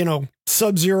on,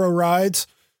 sub-zero rides,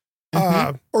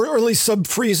 or at least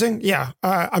sub-freezing. Yeah.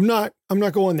 I'm not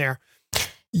going there.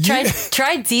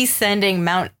 Try descending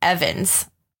Mount Evans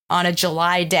on a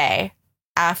July day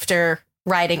after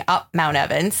riding up Mount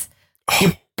Evans.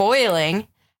 You're boiling.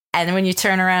 And then when you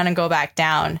turn around and go back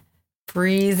down,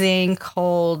 freezing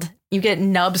cold, you get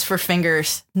nubs for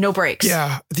fingers, no brakes.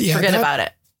 Yeah. Forget about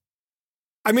it.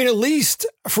 I mean, at least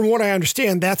from what I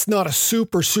understand, that's not a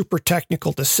super, super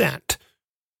technical descent.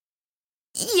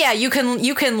 Yeah, you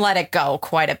can let it go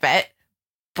quite a bit.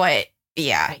 But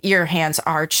yeah, your hands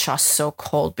are just so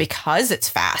cold because it's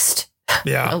fast.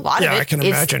 Yeah. A lot of it I can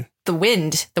imagine. The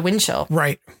wind chill.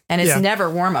 Right. And it's never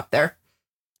warm up there.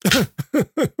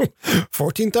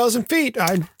 14,000 feet.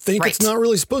 I think it's not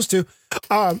really supposed to.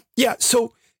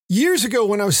 So years ago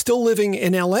when I was still living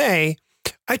in LA,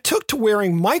 I took to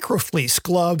wearing microfleece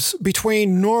gloves beneath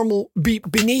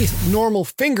normal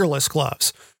fingerless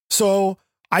gloves. So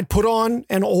I'd put on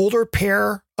an older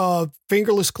pair of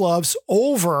fingerless gloves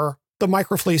over the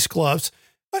microfleece gloves.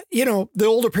 The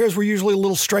older pairs were usually a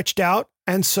little stretched out.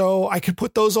 And so I could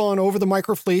put those on over the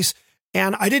microfleece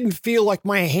and I didn't feel like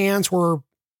my hands were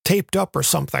taped up or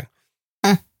something.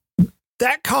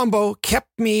 That combo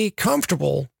kept me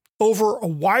comfortable over a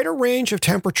wider range of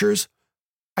temperatures,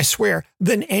 I swear,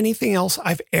 than anything else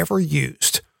I've ever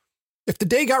used. If the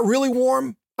day got really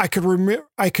warm, I could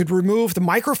remove the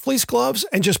microfleece gloves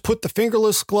and just put the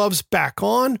fingerless gloves back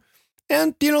on.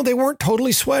 And, they weren't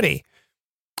totally sweaty.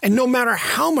 And no matter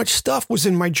how much stuff was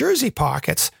in my jersey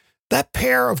pockets, that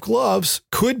pair of gloves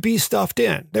could be stuffed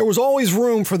in. There was always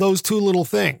room for those two little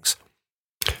things.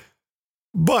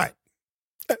 But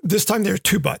this time there are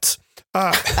two buts.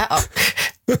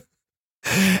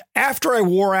 After I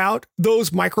wore out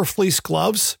those microfleece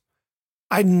gloves,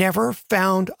 I never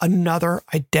found another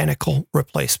identical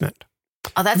replacement.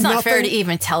 Oh, that's not fair to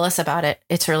even tell us about it.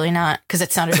 It's really not, because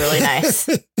it sounded really nice.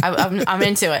 I'm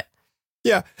into it.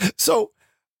 Yeah. So,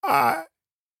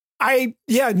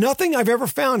 nothing I've ever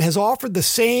found has offered the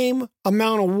same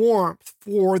amount of warmth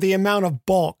for the amount of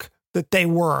bulk that they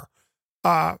were.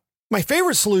 My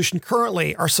favorite solution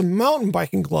currently are some mountain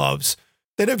biking gloves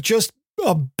that have just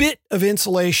a bit of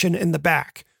insulation in the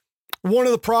back. One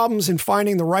of the problems in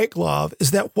finding the right glove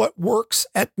is that what works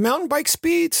at mountain bike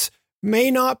speeds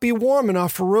may not be warm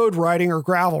enough for road riding or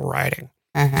gravel riding.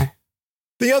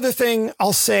 The other thing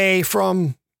I'll say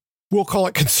from, we'll call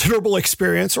it considerable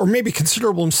experience or maybe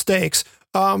considerable mistakes.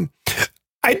 I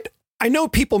know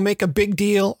people make a big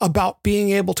deal about being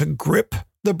able to grip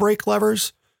the brake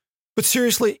levers, but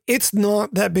seriously, it's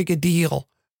not that big a deal.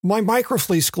 My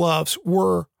microfleece gloves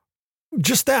were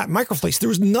just that, microfleece. There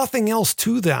was nothing else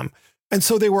to them. And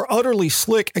so they were utterly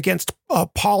slick against a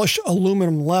polished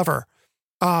aluminum lever.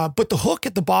 But the hook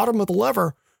at the bottom of the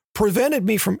lever prevented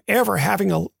me from ever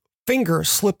having a finger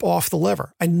slip off the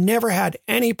lever. I never had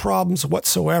any problems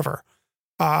whatsoever.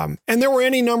 And there were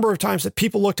any number of times that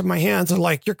people looked at my hands and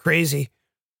like, you're crazy.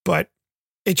 But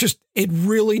it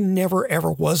really never,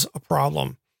 ever was a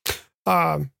problem.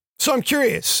 So I'm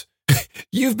curious,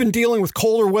 you've been dealing with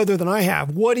colder weather than I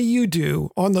have. What do you do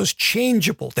on those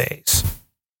changeable days?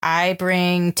 I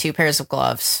bring 2 pairs of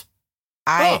gloves.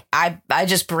 I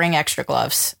just bring extra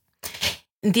gloves.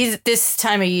 This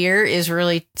time of year is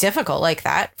really difficult like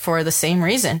that for the same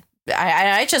reason.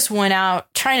 I just went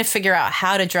out trying to figure out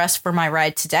how to dress for my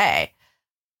ride today.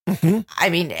 I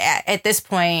mean, at this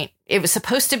point, it was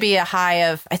supposed to be a high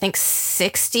of, I think,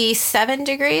 67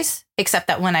 degrees, except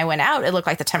that when I went out, it looked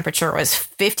like the temperature was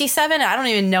 57. I don't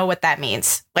even know what that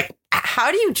means. Like,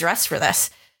 how do you dress for this?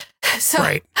 So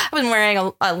I've been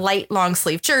wearing a light long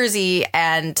sleeve jersey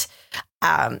and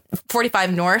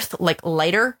 45 North, like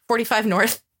lighter 45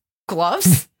 North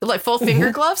gloves, like full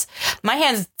finger gloves. My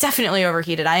hands definitely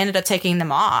overheated. I ended up taking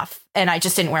them off and I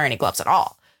just didn't wear any gloves at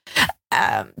all.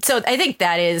 So I think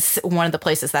that is one of the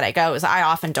places that I go is I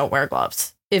often don't wear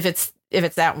gloves if it's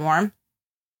that warm.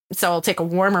 So I'll take a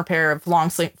warmer pair of long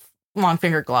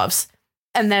finger gloves.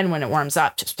 And then when it warms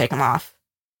up, just take them off.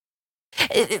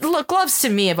 Look, gloves to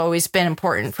me have always been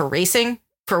important for racing,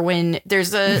 for when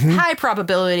there's a high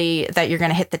probability that you're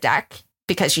going to hit the deck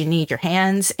because you need your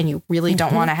hands and you really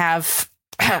don't want to have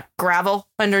gravel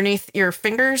underneath your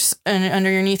fingers and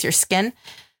underneath your skin.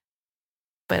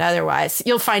 But otherwise,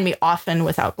 you'll find me often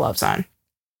without gloves on.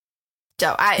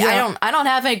 So I don't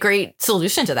have a great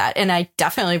solution to that. And I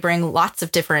definitely bring lots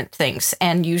of different things.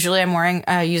 And usually I'm wearing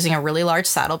using a really large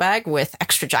saddlebag with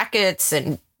extra jackets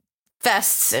and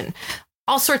vests and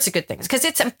all sorts of good things, because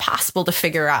it's impossible to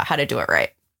figure out how to do it right.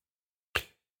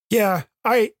 Yeah,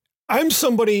 I'm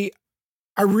somebody,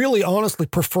 I really honestly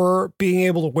prefer being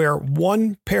able to wear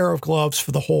one pair of gloves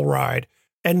for the whole ride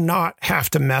and not have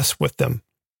to mess with them.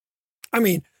 I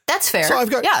mean, that's fair. So I've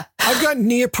got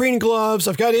neoprene gloves.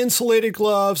 I've got insulated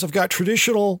gloves. I've got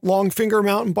traditional long finger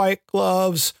mountain bike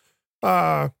gloves.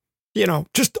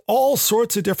 Just all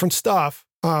sorts of different stuff.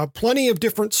 Plenty of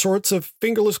different sorts of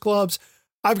fingerless gloves.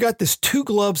 I've got this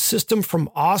 2-glove system from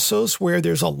Ossos where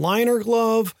there's a liner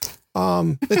glove.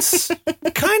 It's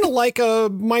kind of like a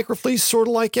microfleece, sort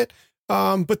of like it.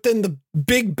 But then the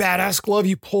big badass glove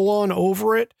you pull on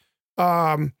over it.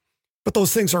 But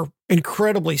those things are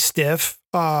incredibly stiff.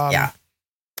 And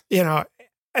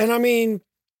I mean,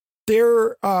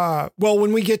 they're,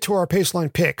 when we get to our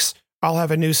Paceline picks, I'll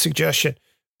have a new suggestion,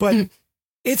 but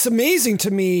it's amazing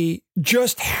to me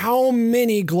just how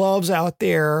many gloves out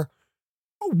there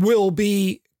will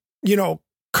be,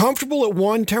 comfortable at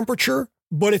one temperature,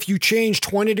 but if you change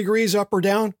 20 degrees up or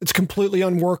down, it's completely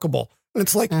unworkable. And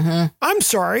it's like, I'm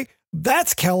sorry,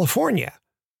 that's California,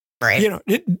 right?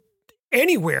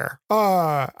 Anywhere.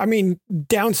 I mean,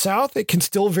 down south, it can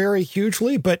still vary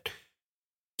hugely, but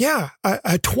yeah,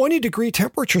 a 20-degree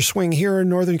temperature swing here in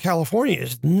Northern California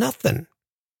is nothing.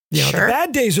 The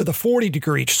bad days are the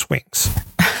 40-degree swings.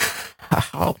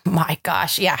 Oh my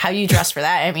gosh. Yeah. How you dress for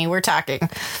that? I mean, we're talking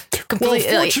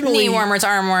completely knee warmers,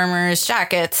 arm warmers,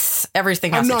 jackets,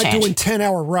 everything else. I'm not doing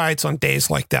 10-hour rides on days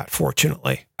like that,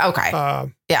 fortunately. Okay.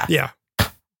 Yeah.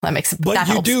 That makes But that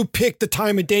you helps. do pick the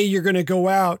time of day you're going to go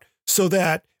out so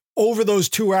that over those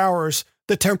 2 hours,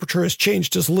 the temperature has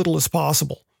changed as little as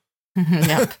possible.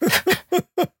 Yep.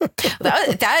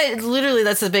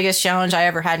 That's the biggest challenge I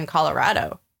ever had in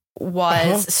Colorado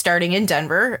was starting in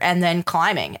Denver and then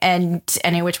climbing. And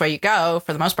any which way you go,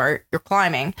 for the most part, you're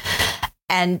climbing.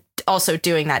 And also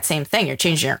doing that same thing. You're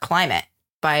changing your climate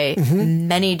by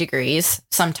many degrees,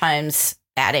 sometimes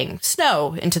adding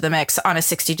snow into the mix on a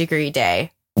 60-degree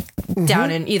day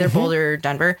down in either Boulder or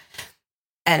Denver.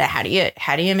 And how do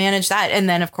you manage that? And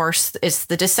then, of course, it's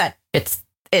the descent.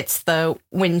 It's the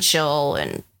wind chill,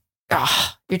 and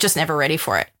you're just never ready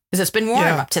for it because it's been warm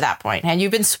up to that point, and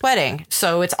you've been sweating.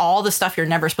 So it's all the stuff you're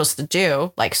never supposed to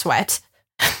do, like sweat,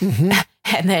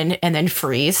 and then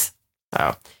freeze.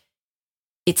 So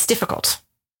it's difficult.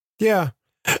 Yeah,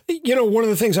 one of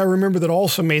the things I remember that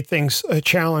also made things a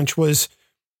challenge was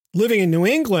living in New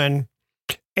England.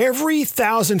 Every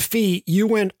 1,000 feet you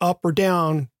went up or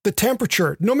down, the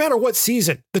temperature, no matter what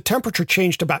season, the temperature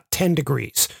changed about 10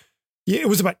 degrees. It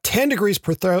was about 10 degrees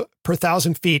per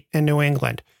 1,000 feet in New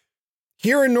England.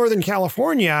 Here in Northern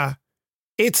California,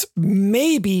 it's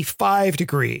maybe 5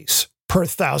 degrees per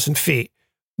 1,000 feet.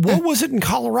 What was it in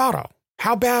Colorado?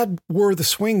 How bad were the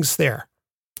swings there?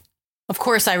 Of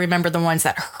course, I remember the ones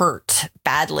that hurt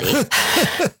badly.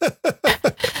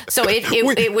 So we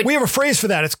have a phrase for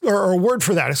that. Or a word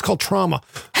for that. It's called trauma.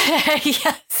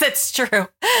 Yes, that's true.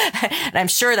 And I'm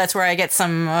sure that's where I get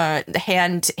some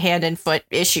hand and foot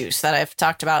issues that I've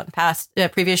talked about in past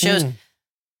previous shows.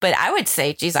 But I would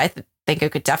say, geez, I think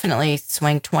it could definitely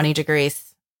swing 20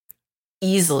 degrees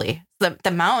easily.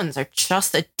 The mountains are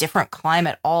just a different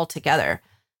climate altogether.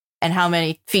 And how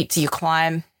many feet do you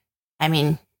climb? I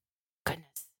mean, goodness,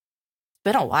 it's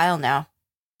been a while now.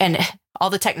 And all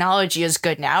the technology is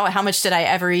good now. How much did I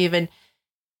ever even...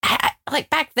 like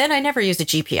back then, I never used a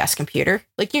GPS computer.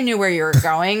 Like you knew where you were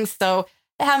going. So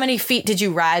how many feet did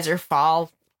you rise or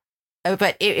fall?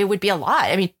 But it would be a lot.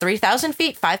 I mean, 3,000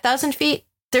 feet, 5,000 feet.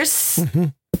 There's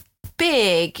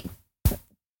big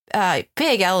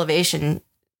elevation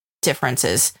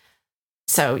differences.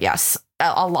 So yes,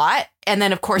 a lot. And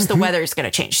then of course the weather is going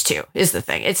to change too, is the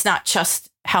thing. It's not just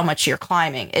how much you're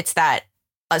climbing. It's that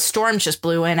a storm just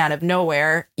blew in out of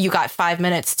nowhere. You got 5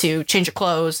 minutes to change your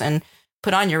clothes and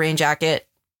put on your rain jacket,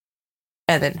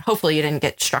 and then hopefully you didn't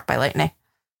get struck by lightning.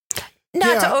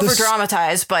 Not to over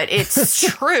dramatize, but it's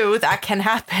true that can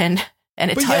happen.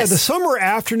 And it does. Yeah, the summer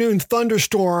afternoon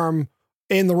thunderstorm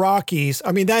in the Rockies,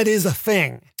 I mean, that is a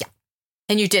thing. Yeah.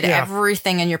 And you did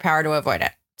everything in your power to avoid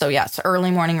it. So yes,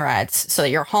 early morning rides so that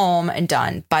you're home and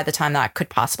done by the time that could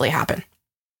possibly happen.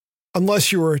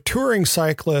 Unless you were a touring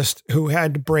cyclist who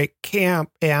had to break camp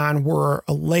and were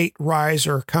a late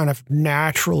riser kind of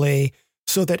naturally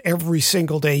so that every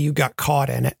single day you got caught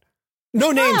in it.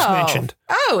 No names mentioned.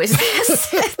 Oh, is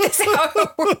this how it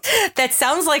works? That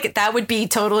sounds like that would be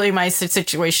totally my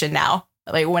situation now.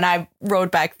 Like when I rode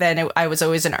back then, I was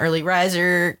always an early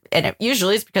riser, and it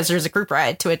usually is because there's a group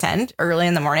ride to attend early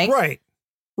in the morning. Right.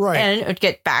 And it would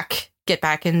get back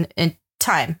in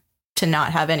time to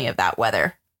not have any of that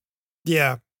weather.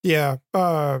 Yeah.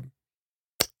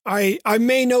 I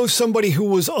may know somebody who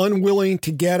was unwilling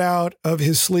to get out of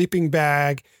his sleeping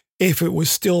bag if it was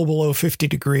still below 50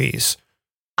 degrees.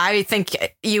 I think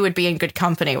you would be in good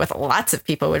company with lots of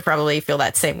people who would probably feel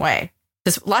that same way.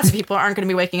 Because lots of people aren't going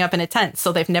to be waking up in a tent,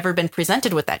 so they've never been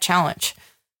presented with that challenge.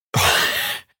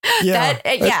 That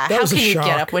how can you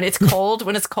get up when it's cold?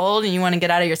 When it's cold and you want to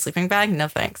get out of your sleeping bag? No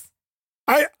thanks.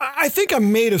 I think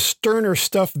I'm made of sterner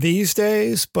stuff these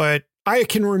days, but I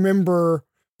can remember,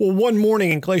 well, one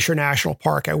morning in Glacier National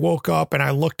Park, I woke up and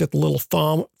I looked at the little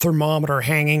thermometer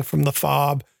hanging from the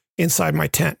fob inside my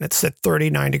tent, and it said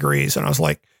 39 degrees. And I was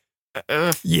like,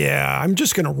 yeah, I'm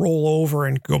just going to roll over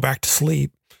and go back to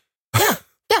sleep.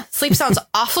 Yeah. Sleep sounds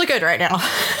awfully good right now.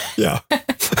 Yeah.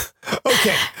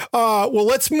 Okay. Well,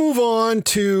 let's move on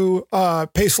to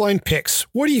Paceline picks.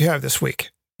 What do you have this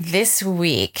week? This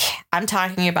week, I'm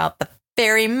talking about the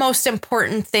very most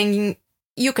important thing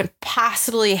you could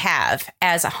possibly have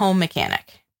as a home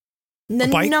mechanic. The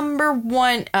number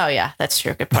one. Oh, yeah, that's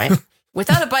true. Good point.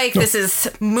 Without a bike, this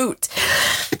is moot.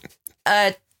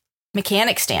 A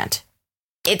mechanic stand.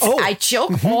 I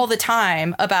joke all the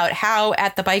time about how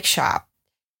at the bike shop,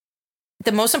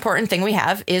 the most important thing we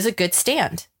have is a good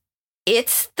stand.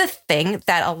 It's the thing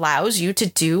that allows you to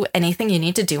do anything you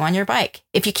need to do on your bike.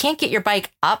 If you can't get your bike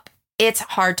up, it's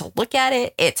hard to look at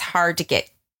it. It's hard to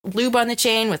get lube on the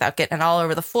chain without getting it all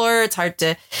over the floor. It's hard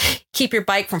to keep your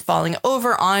bike from falling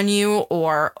over on you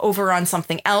or over on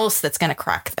something else that's going to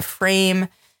crack the frame.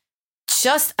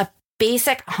 Just a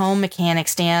basic home mechanic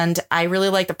stand. I really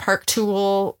like the Park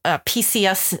Tool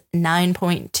PCS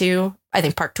 9.2. I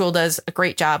think Park Tool does a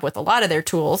great job with a lot of their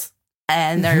tools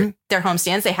and their home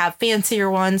stands. They have fancier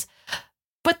ones,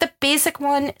 but the basic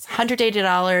one is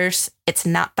 $180. It's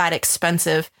not that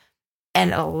expensive,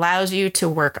 and it allows you to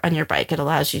work on your bike. It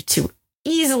allows you to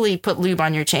easily put lube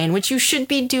on your chain, which you should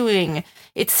be doing.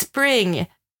 It's spring.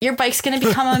 Your bike's going to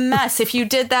become a mess if you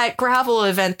did that gravel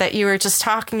event that you were just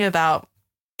talking about.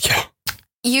 Yeah.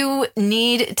 You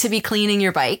need to be cleaning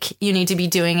your bike. You need to be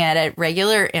doing it at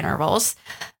regular intervals.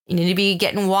 You need to be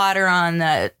getting water on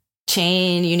the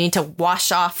chain. You need to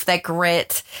wash off that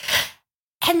grit.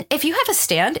 And if you have a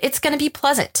stand, it's going to be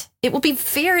pleasant. It will be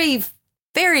very,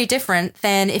 very different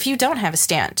than if you don't have a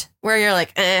stand, where you're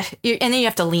like, and then you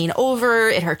have to lean over.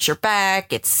 It hurts your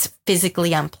back. It's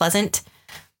physically unpleasant.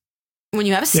 When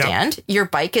you have a stand, your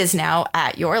bike is now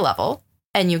at your level,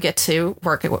 and you get to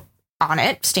work on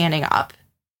it standing up.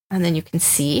 And then you can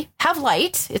have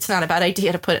light. It's not a bad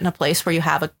idea to put it in a place where you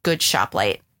have a good shop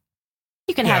light.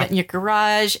 You can have it in your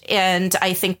garage. And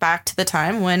I think back to the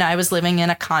time when I was living in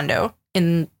a condo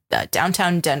in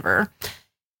downtown Denver.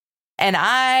 And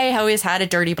I always had a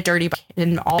dirty bike.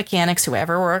 And all mechanics who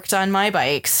ever worked on my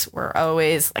bikes were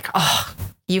always like, oh,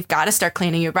 you've got to start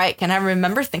cleaning your bike. And I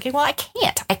remember thinking, well, I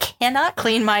cannot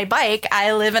clean my bike.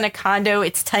 I live in a condo.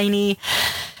 It's tiny.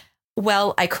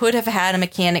 Well, I could have had a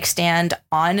mechanic stand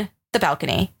on the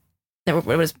balcony. There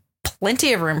was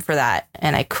plenty of room for that,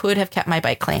 and I could have kept my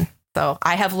bike clean. So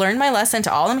I have learned my lesson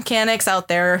to all the mechanics out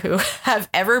there who have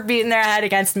ever beaten their head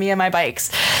against me and my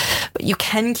bikes. But you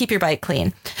can keep your bike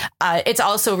clean. It's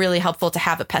also really helpful to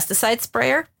have a pesticide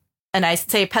sprayer. And I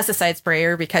say pesticide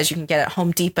sprayer because you can get it at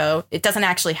Home Depot. It doesn't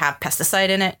actually have pesticide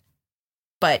in it,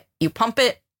 but you pump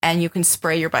it and you can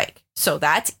spray your bike. So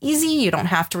that's easy. You don't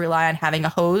have to rely on having a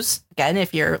hose. Again,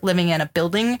 if you're living in a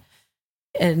building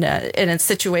in a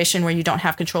situation where you don't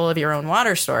have control of your own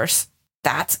water source,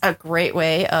 that's a great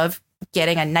way of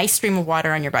getting a nice stream of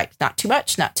water on your bike. Not too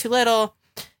much, not too little.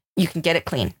 You can get it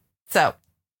clean. So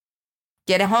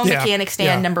get a home mechanic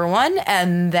stand, number one,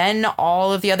 and then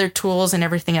all of the other tools and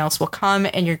everything else will come,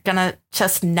 and you're going to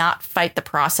just not fight the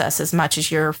process as much as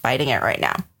you're fighting it right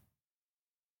now.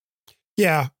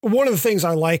 Yeah. One of the things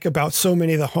I like about so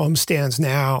many of the home stands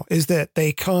now is that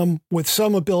they come with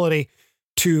some ability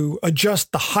to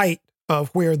adjust the height of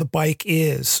where the bike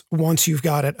is once you've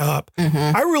got it up.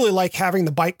 I really like having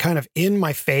the bike kind of in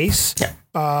my face.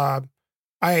 I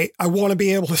want to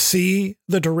be able to see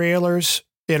the derailleurs.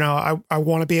 You know, I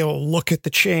want to be able to look at the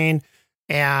chain,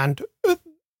 and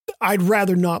I'd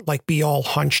rather not like be all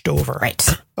hunched over. Right.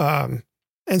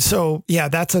 And so, yeah,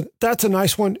 that's a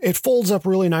nice one. It folds up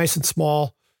really nice and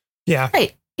small. Yeah.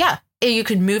 Right. Yeah. You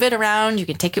can move it around. You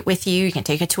can take it with you. You can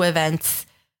take it to events.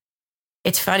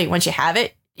 It's funny. Once you have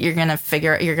it, you're going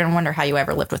to wonder how you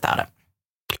ever lived without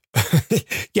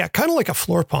it. Yeah. Kind of like a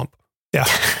floor pump. Yeah.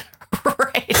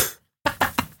 Right.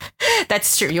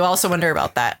 That's true. You also wonder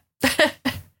about that.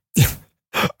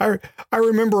 I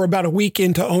remember about a week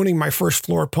into owning my first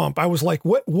floor pump, I was like,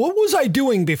 what was I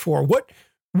doing before?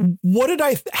 How did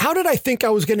I think I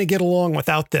was going to get along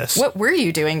without this? What were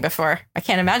you doing before? I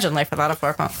can't imagine life without a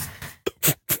floor pump.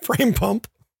 Frame pump.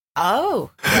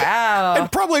 Oh, wow.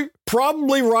 And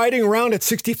probably riding around at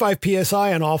 65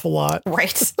 PSI an awful lot.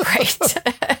 Right.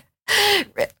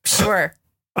 Sure.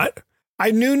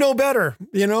 I knew no better,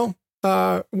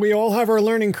 We all have our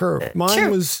learning curve.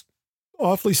 Mine was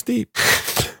awfully steep.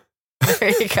 There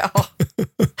you go.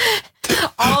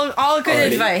 All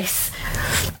good advice.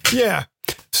 Yeah.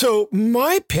 So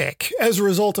my pick, as a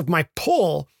result of my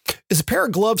pull, is a pair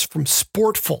of gloves from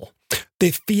Sportful,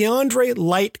 the Fiandre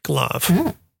Light Glove.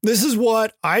 Mm. This is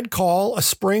what I'd call a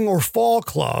spring or fall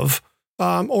glove,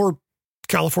 or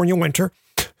California winter.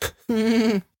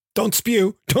 Don't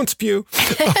spew.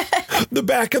 The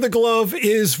back of the glove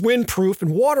is windproof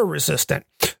and water resistant.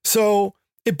 So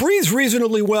it breathes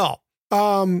reasonably well,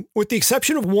 with the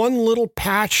exception of one little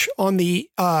patch on the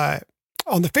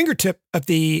fingertip of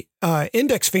the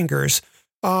index fingers.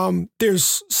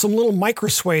 There's some little micro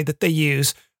suede that they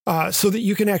use so that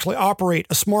you can actually operate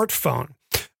a smartphone.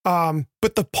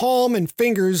 But the palm and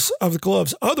fingers of the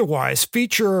gloves otherwise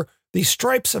feature these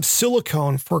stripes of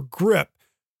silicone for grip.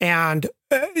 And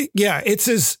it's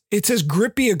as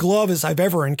grippy a glove as I've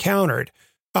ever encountered.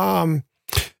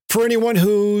 For anyone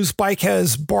whose bike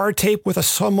has bar tape with a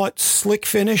somewhat slick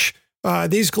finish,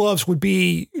 these gloves would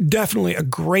be definitely a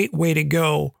great way to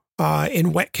go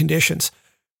in wet conditions.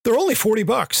 They're only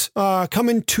 $40. Come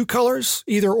in two colors,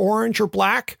 either orange or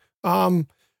black.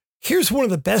 Here's one of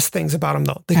the best things about them,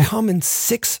 though. They come in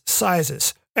 6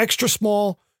 sizes, extra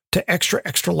small to extra,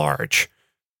 extra large.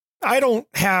 I don't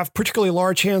have particularly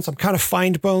large hands. I'm kind of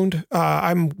fine-boned.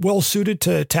 I'm well suited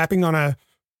to tapping on a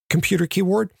computer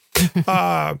keyboard.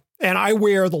 And I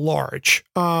wear the large.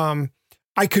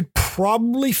 I could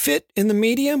probably fit in the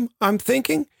medium, I'm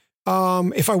thinking.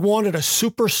 If I wanted a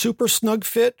super, super snug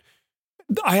fit,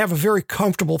 I have a very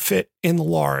comfortable fit in the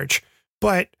large.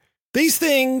 But these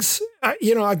things,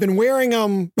 I've been wearing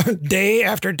them day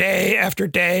after day after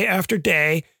day after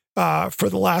day for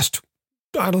the last,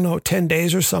 10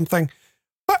 days or something.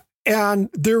 And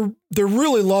they're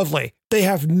really lovely. They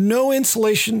have no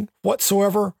insulation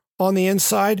whatsoever on the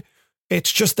inside.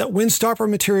 It's just that windstopper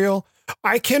material.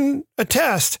 I can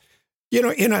attest,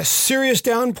 in a serious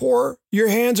downpour, your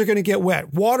hands are going to get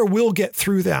wet. Water will get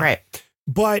through them. Right.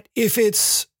 But if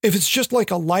it's just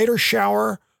like a lighter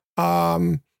shower,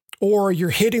 or you're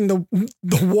hitting the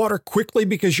water quickly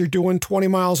because you're doing 20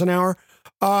 miles an hour,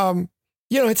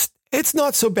 it's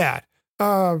not so bad.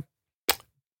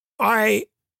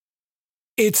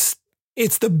 It's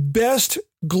the best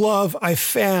glove I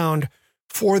found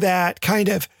for that kind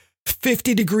of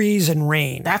 50 degrees and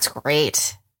rain. That's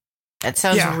great. That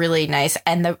sounds really nice.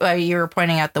 And you were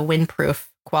pointing out the windproof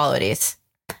qualities.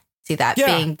 See that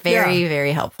being very,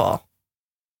 very helpful.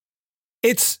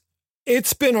 It's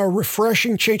been a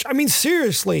refreshing change. I mean,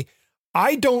 seriously,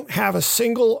 I don't have a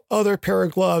single other pair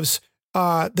of gloves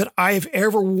that I've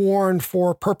ever worn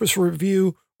for purpose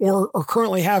review or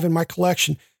currently have in my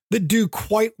collection that do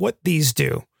quite what these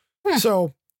do.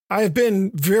 So I've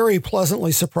been very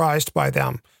pleasantly surprised by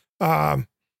them. And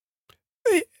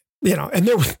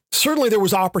there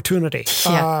was opportunity.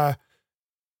 Yeah.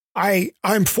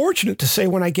 I'm fortunate to say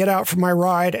when I get out from my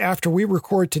ride after we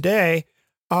record today,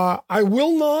 I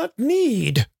will not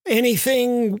need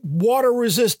anything water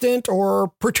resistant or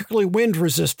particularly wind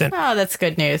resistant. Oh, that's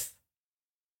good news.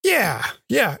 Yeah.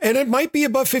 And it might be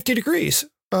above 50 degrees.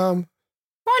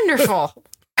 Wonderful.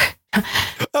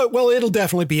 Well, it'll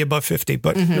definitely be above 50,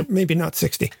 but maybe not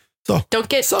 60. So don't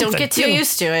get too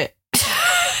used to it.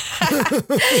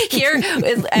 Here,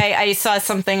 I saw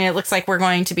something. It looks like we're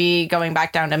going to be going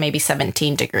back down to maybe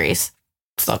 17 degrees.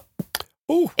 So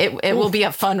it will be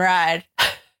a fun ride.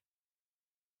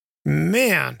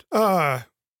 Man,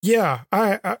 yeah,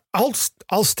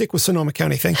 I'll stick with Sonoma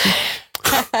County. Thank you.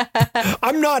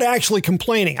 I'm not actually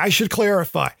complaining. I should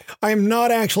clarify. I am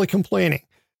not actually complaining.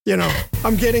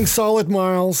 I'm getting solid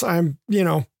miles. I'm,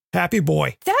 happy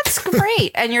boy. That's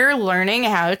great. And you're learning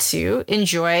how to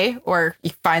enjoy or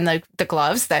you find the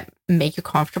gloves that make you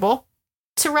comfortable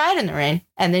to ride in the rain.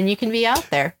 And then you can be out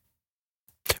there.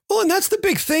 Well, and that's the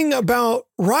big thing about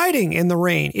riding in the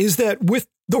rain is that with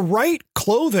the right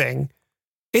clothing,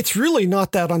 it's really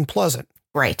not that unpleasant.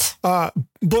 Right. But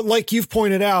like you've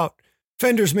pointed out,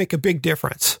 fenders make a big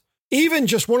difference. Even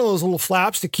just one of those little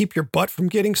flaps to keep your butt from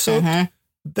getting soaked,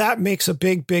 that makes a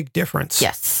big, big difference.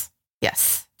 Yes.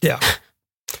 Yeah.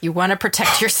 You want to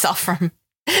protect yourself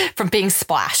from being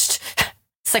splashed.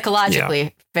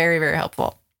 psychologically very, very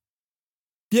helpful.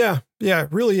 Yeah,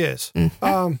 it really is.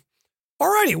 Mm-hmm.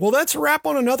 All righty. Well, that's a wrap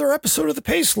on another episode of The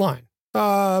Paceline.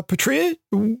 Patria,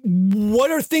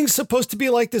 what are things supposed to be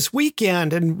like this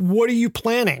weekend, and what are you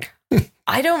planning?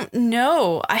 I don't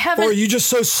know. I haven't. Or are you just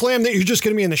so slammed that you're just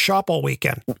going to be in the shop all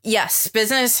weekend? Yes,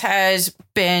 business has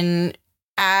been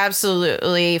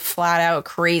absolutely flat out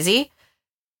crazy.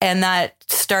 And that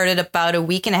started about a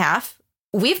week and a half.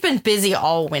 We've been busy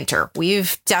all winter.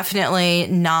 We've definitely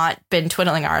not been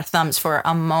twiddling our thumbs for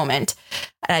a moment.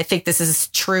 And I think this is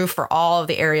true for all of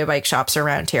the area bike shops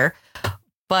around here.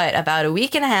 But about a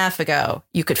week and a half ago,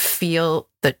 you could feel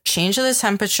the change of the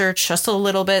temperature just a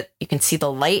little bit. You can see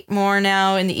the light more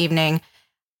now in the evening.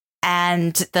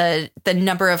 And the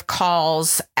number of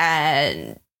calls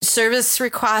and service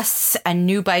requests and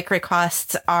new bike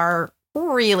requests are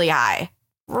really high.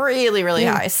 Really, really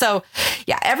high. So,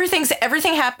 yeah, everything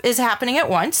is happening at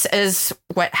once, is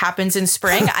what happens in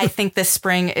spring. I think this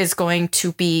spring is going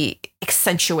to be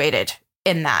accentuated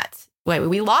in that.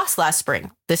 We lost last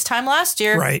spring. This time last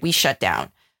year, we shut down.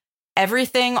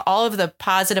 Everything, all of the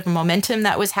positive momentum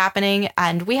that was happening.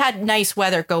 And we had nice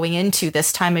weather going into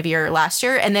this time of year last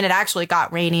year. And then it actually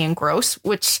got rainy and gross,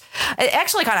 which it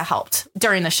actually kind of helped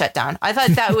during the shutdown. I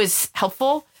thought that was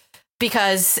helpful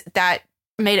because that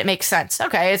made it make sense.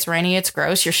 Okay, it's rainy, it's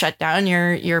gross, you're shut down,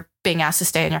 you're being asked to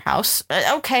stay in your house.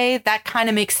 Okay, that kind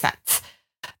of makes sense.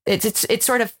 It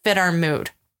sort of fit our mood.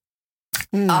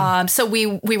 So we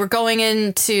were going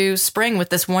into spring with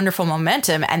this wonderful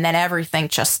momentum, and then everything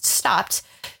just stopped.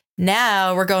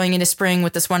 Now we're going into spring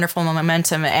with this wonderful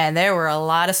momentum, and there were a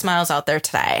lot of smiles out there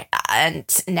today. And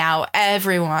now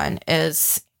everyone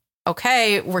is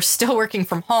okay. We're still working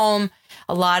from home.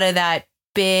 A lot of that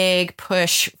big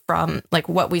push from like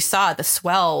what we saw,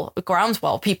 the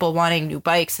groundswell, people wanting new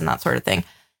bikes and that sort of thing,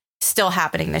 still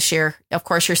happening this year. Of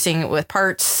course, you're seeing it with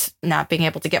parts, not being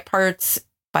able to get parts.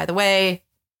 By the way,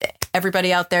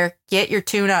 everybody out there, get your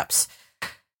tune-ups.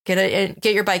 Get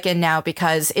your bike in now,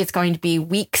 because it's going to be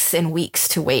weeks and weeks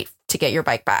to wait to get your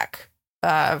bike back.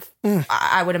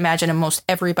 I would imagine in most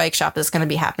every bike shop is going to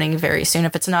be happening very soon,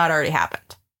 if it's not already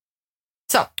happened.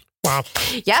 So, wow.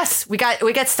 Yes, we got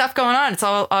stuff going on. It's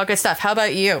all good stuff. How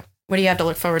about you? What do you have to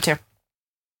look forward to?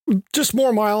 Just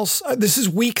more miles. This is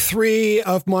week 3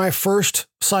 of my first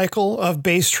cycle of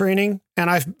base training, and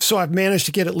I've managed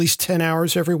to get at least 10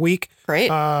 hours every week. Great.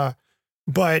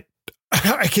 But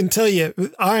I can tell you,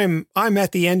 I'm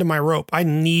at the end of my rope. I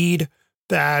need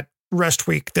that rest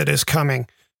week that is coming.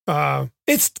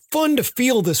 It's fun to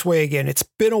feel this way again. It's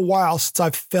been a while since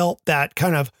I've felt that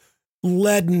kind of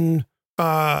leaden,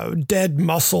 dead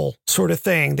muscle sort of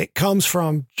thing that comes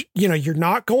from, you're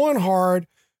not going hard,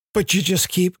 but you just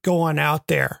keep going out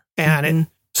there, and it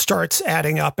starts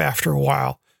adding up after a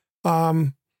while.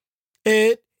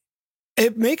 It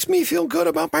makes me feel good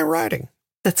about my riding.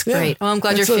 That's great. Well, I'm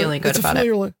glad you're feeling good about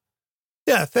it.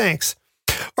 Yeah, thanks.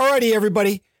 All righty,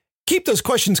 everybody. Keep those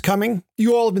questions coming.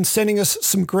 You all have been sending us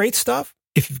some great stuff.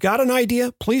 If you've got an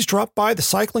idea, please drop by the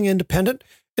Cycling Independent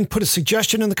and put a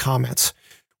suggestion in the comments.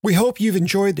 We hope you've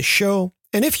enjoyed the show.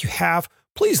 And if you have,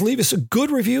 please leave us a good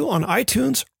review on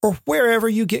iTunes or wherever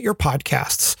you get your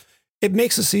podcasts. It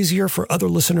makes us easier for other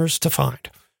listeners to find.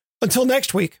 Until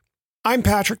next week, I'm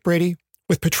Patrick Brady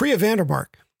with Patria Vandermark.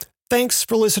 Thanks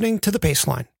for listening to The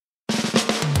Paceline.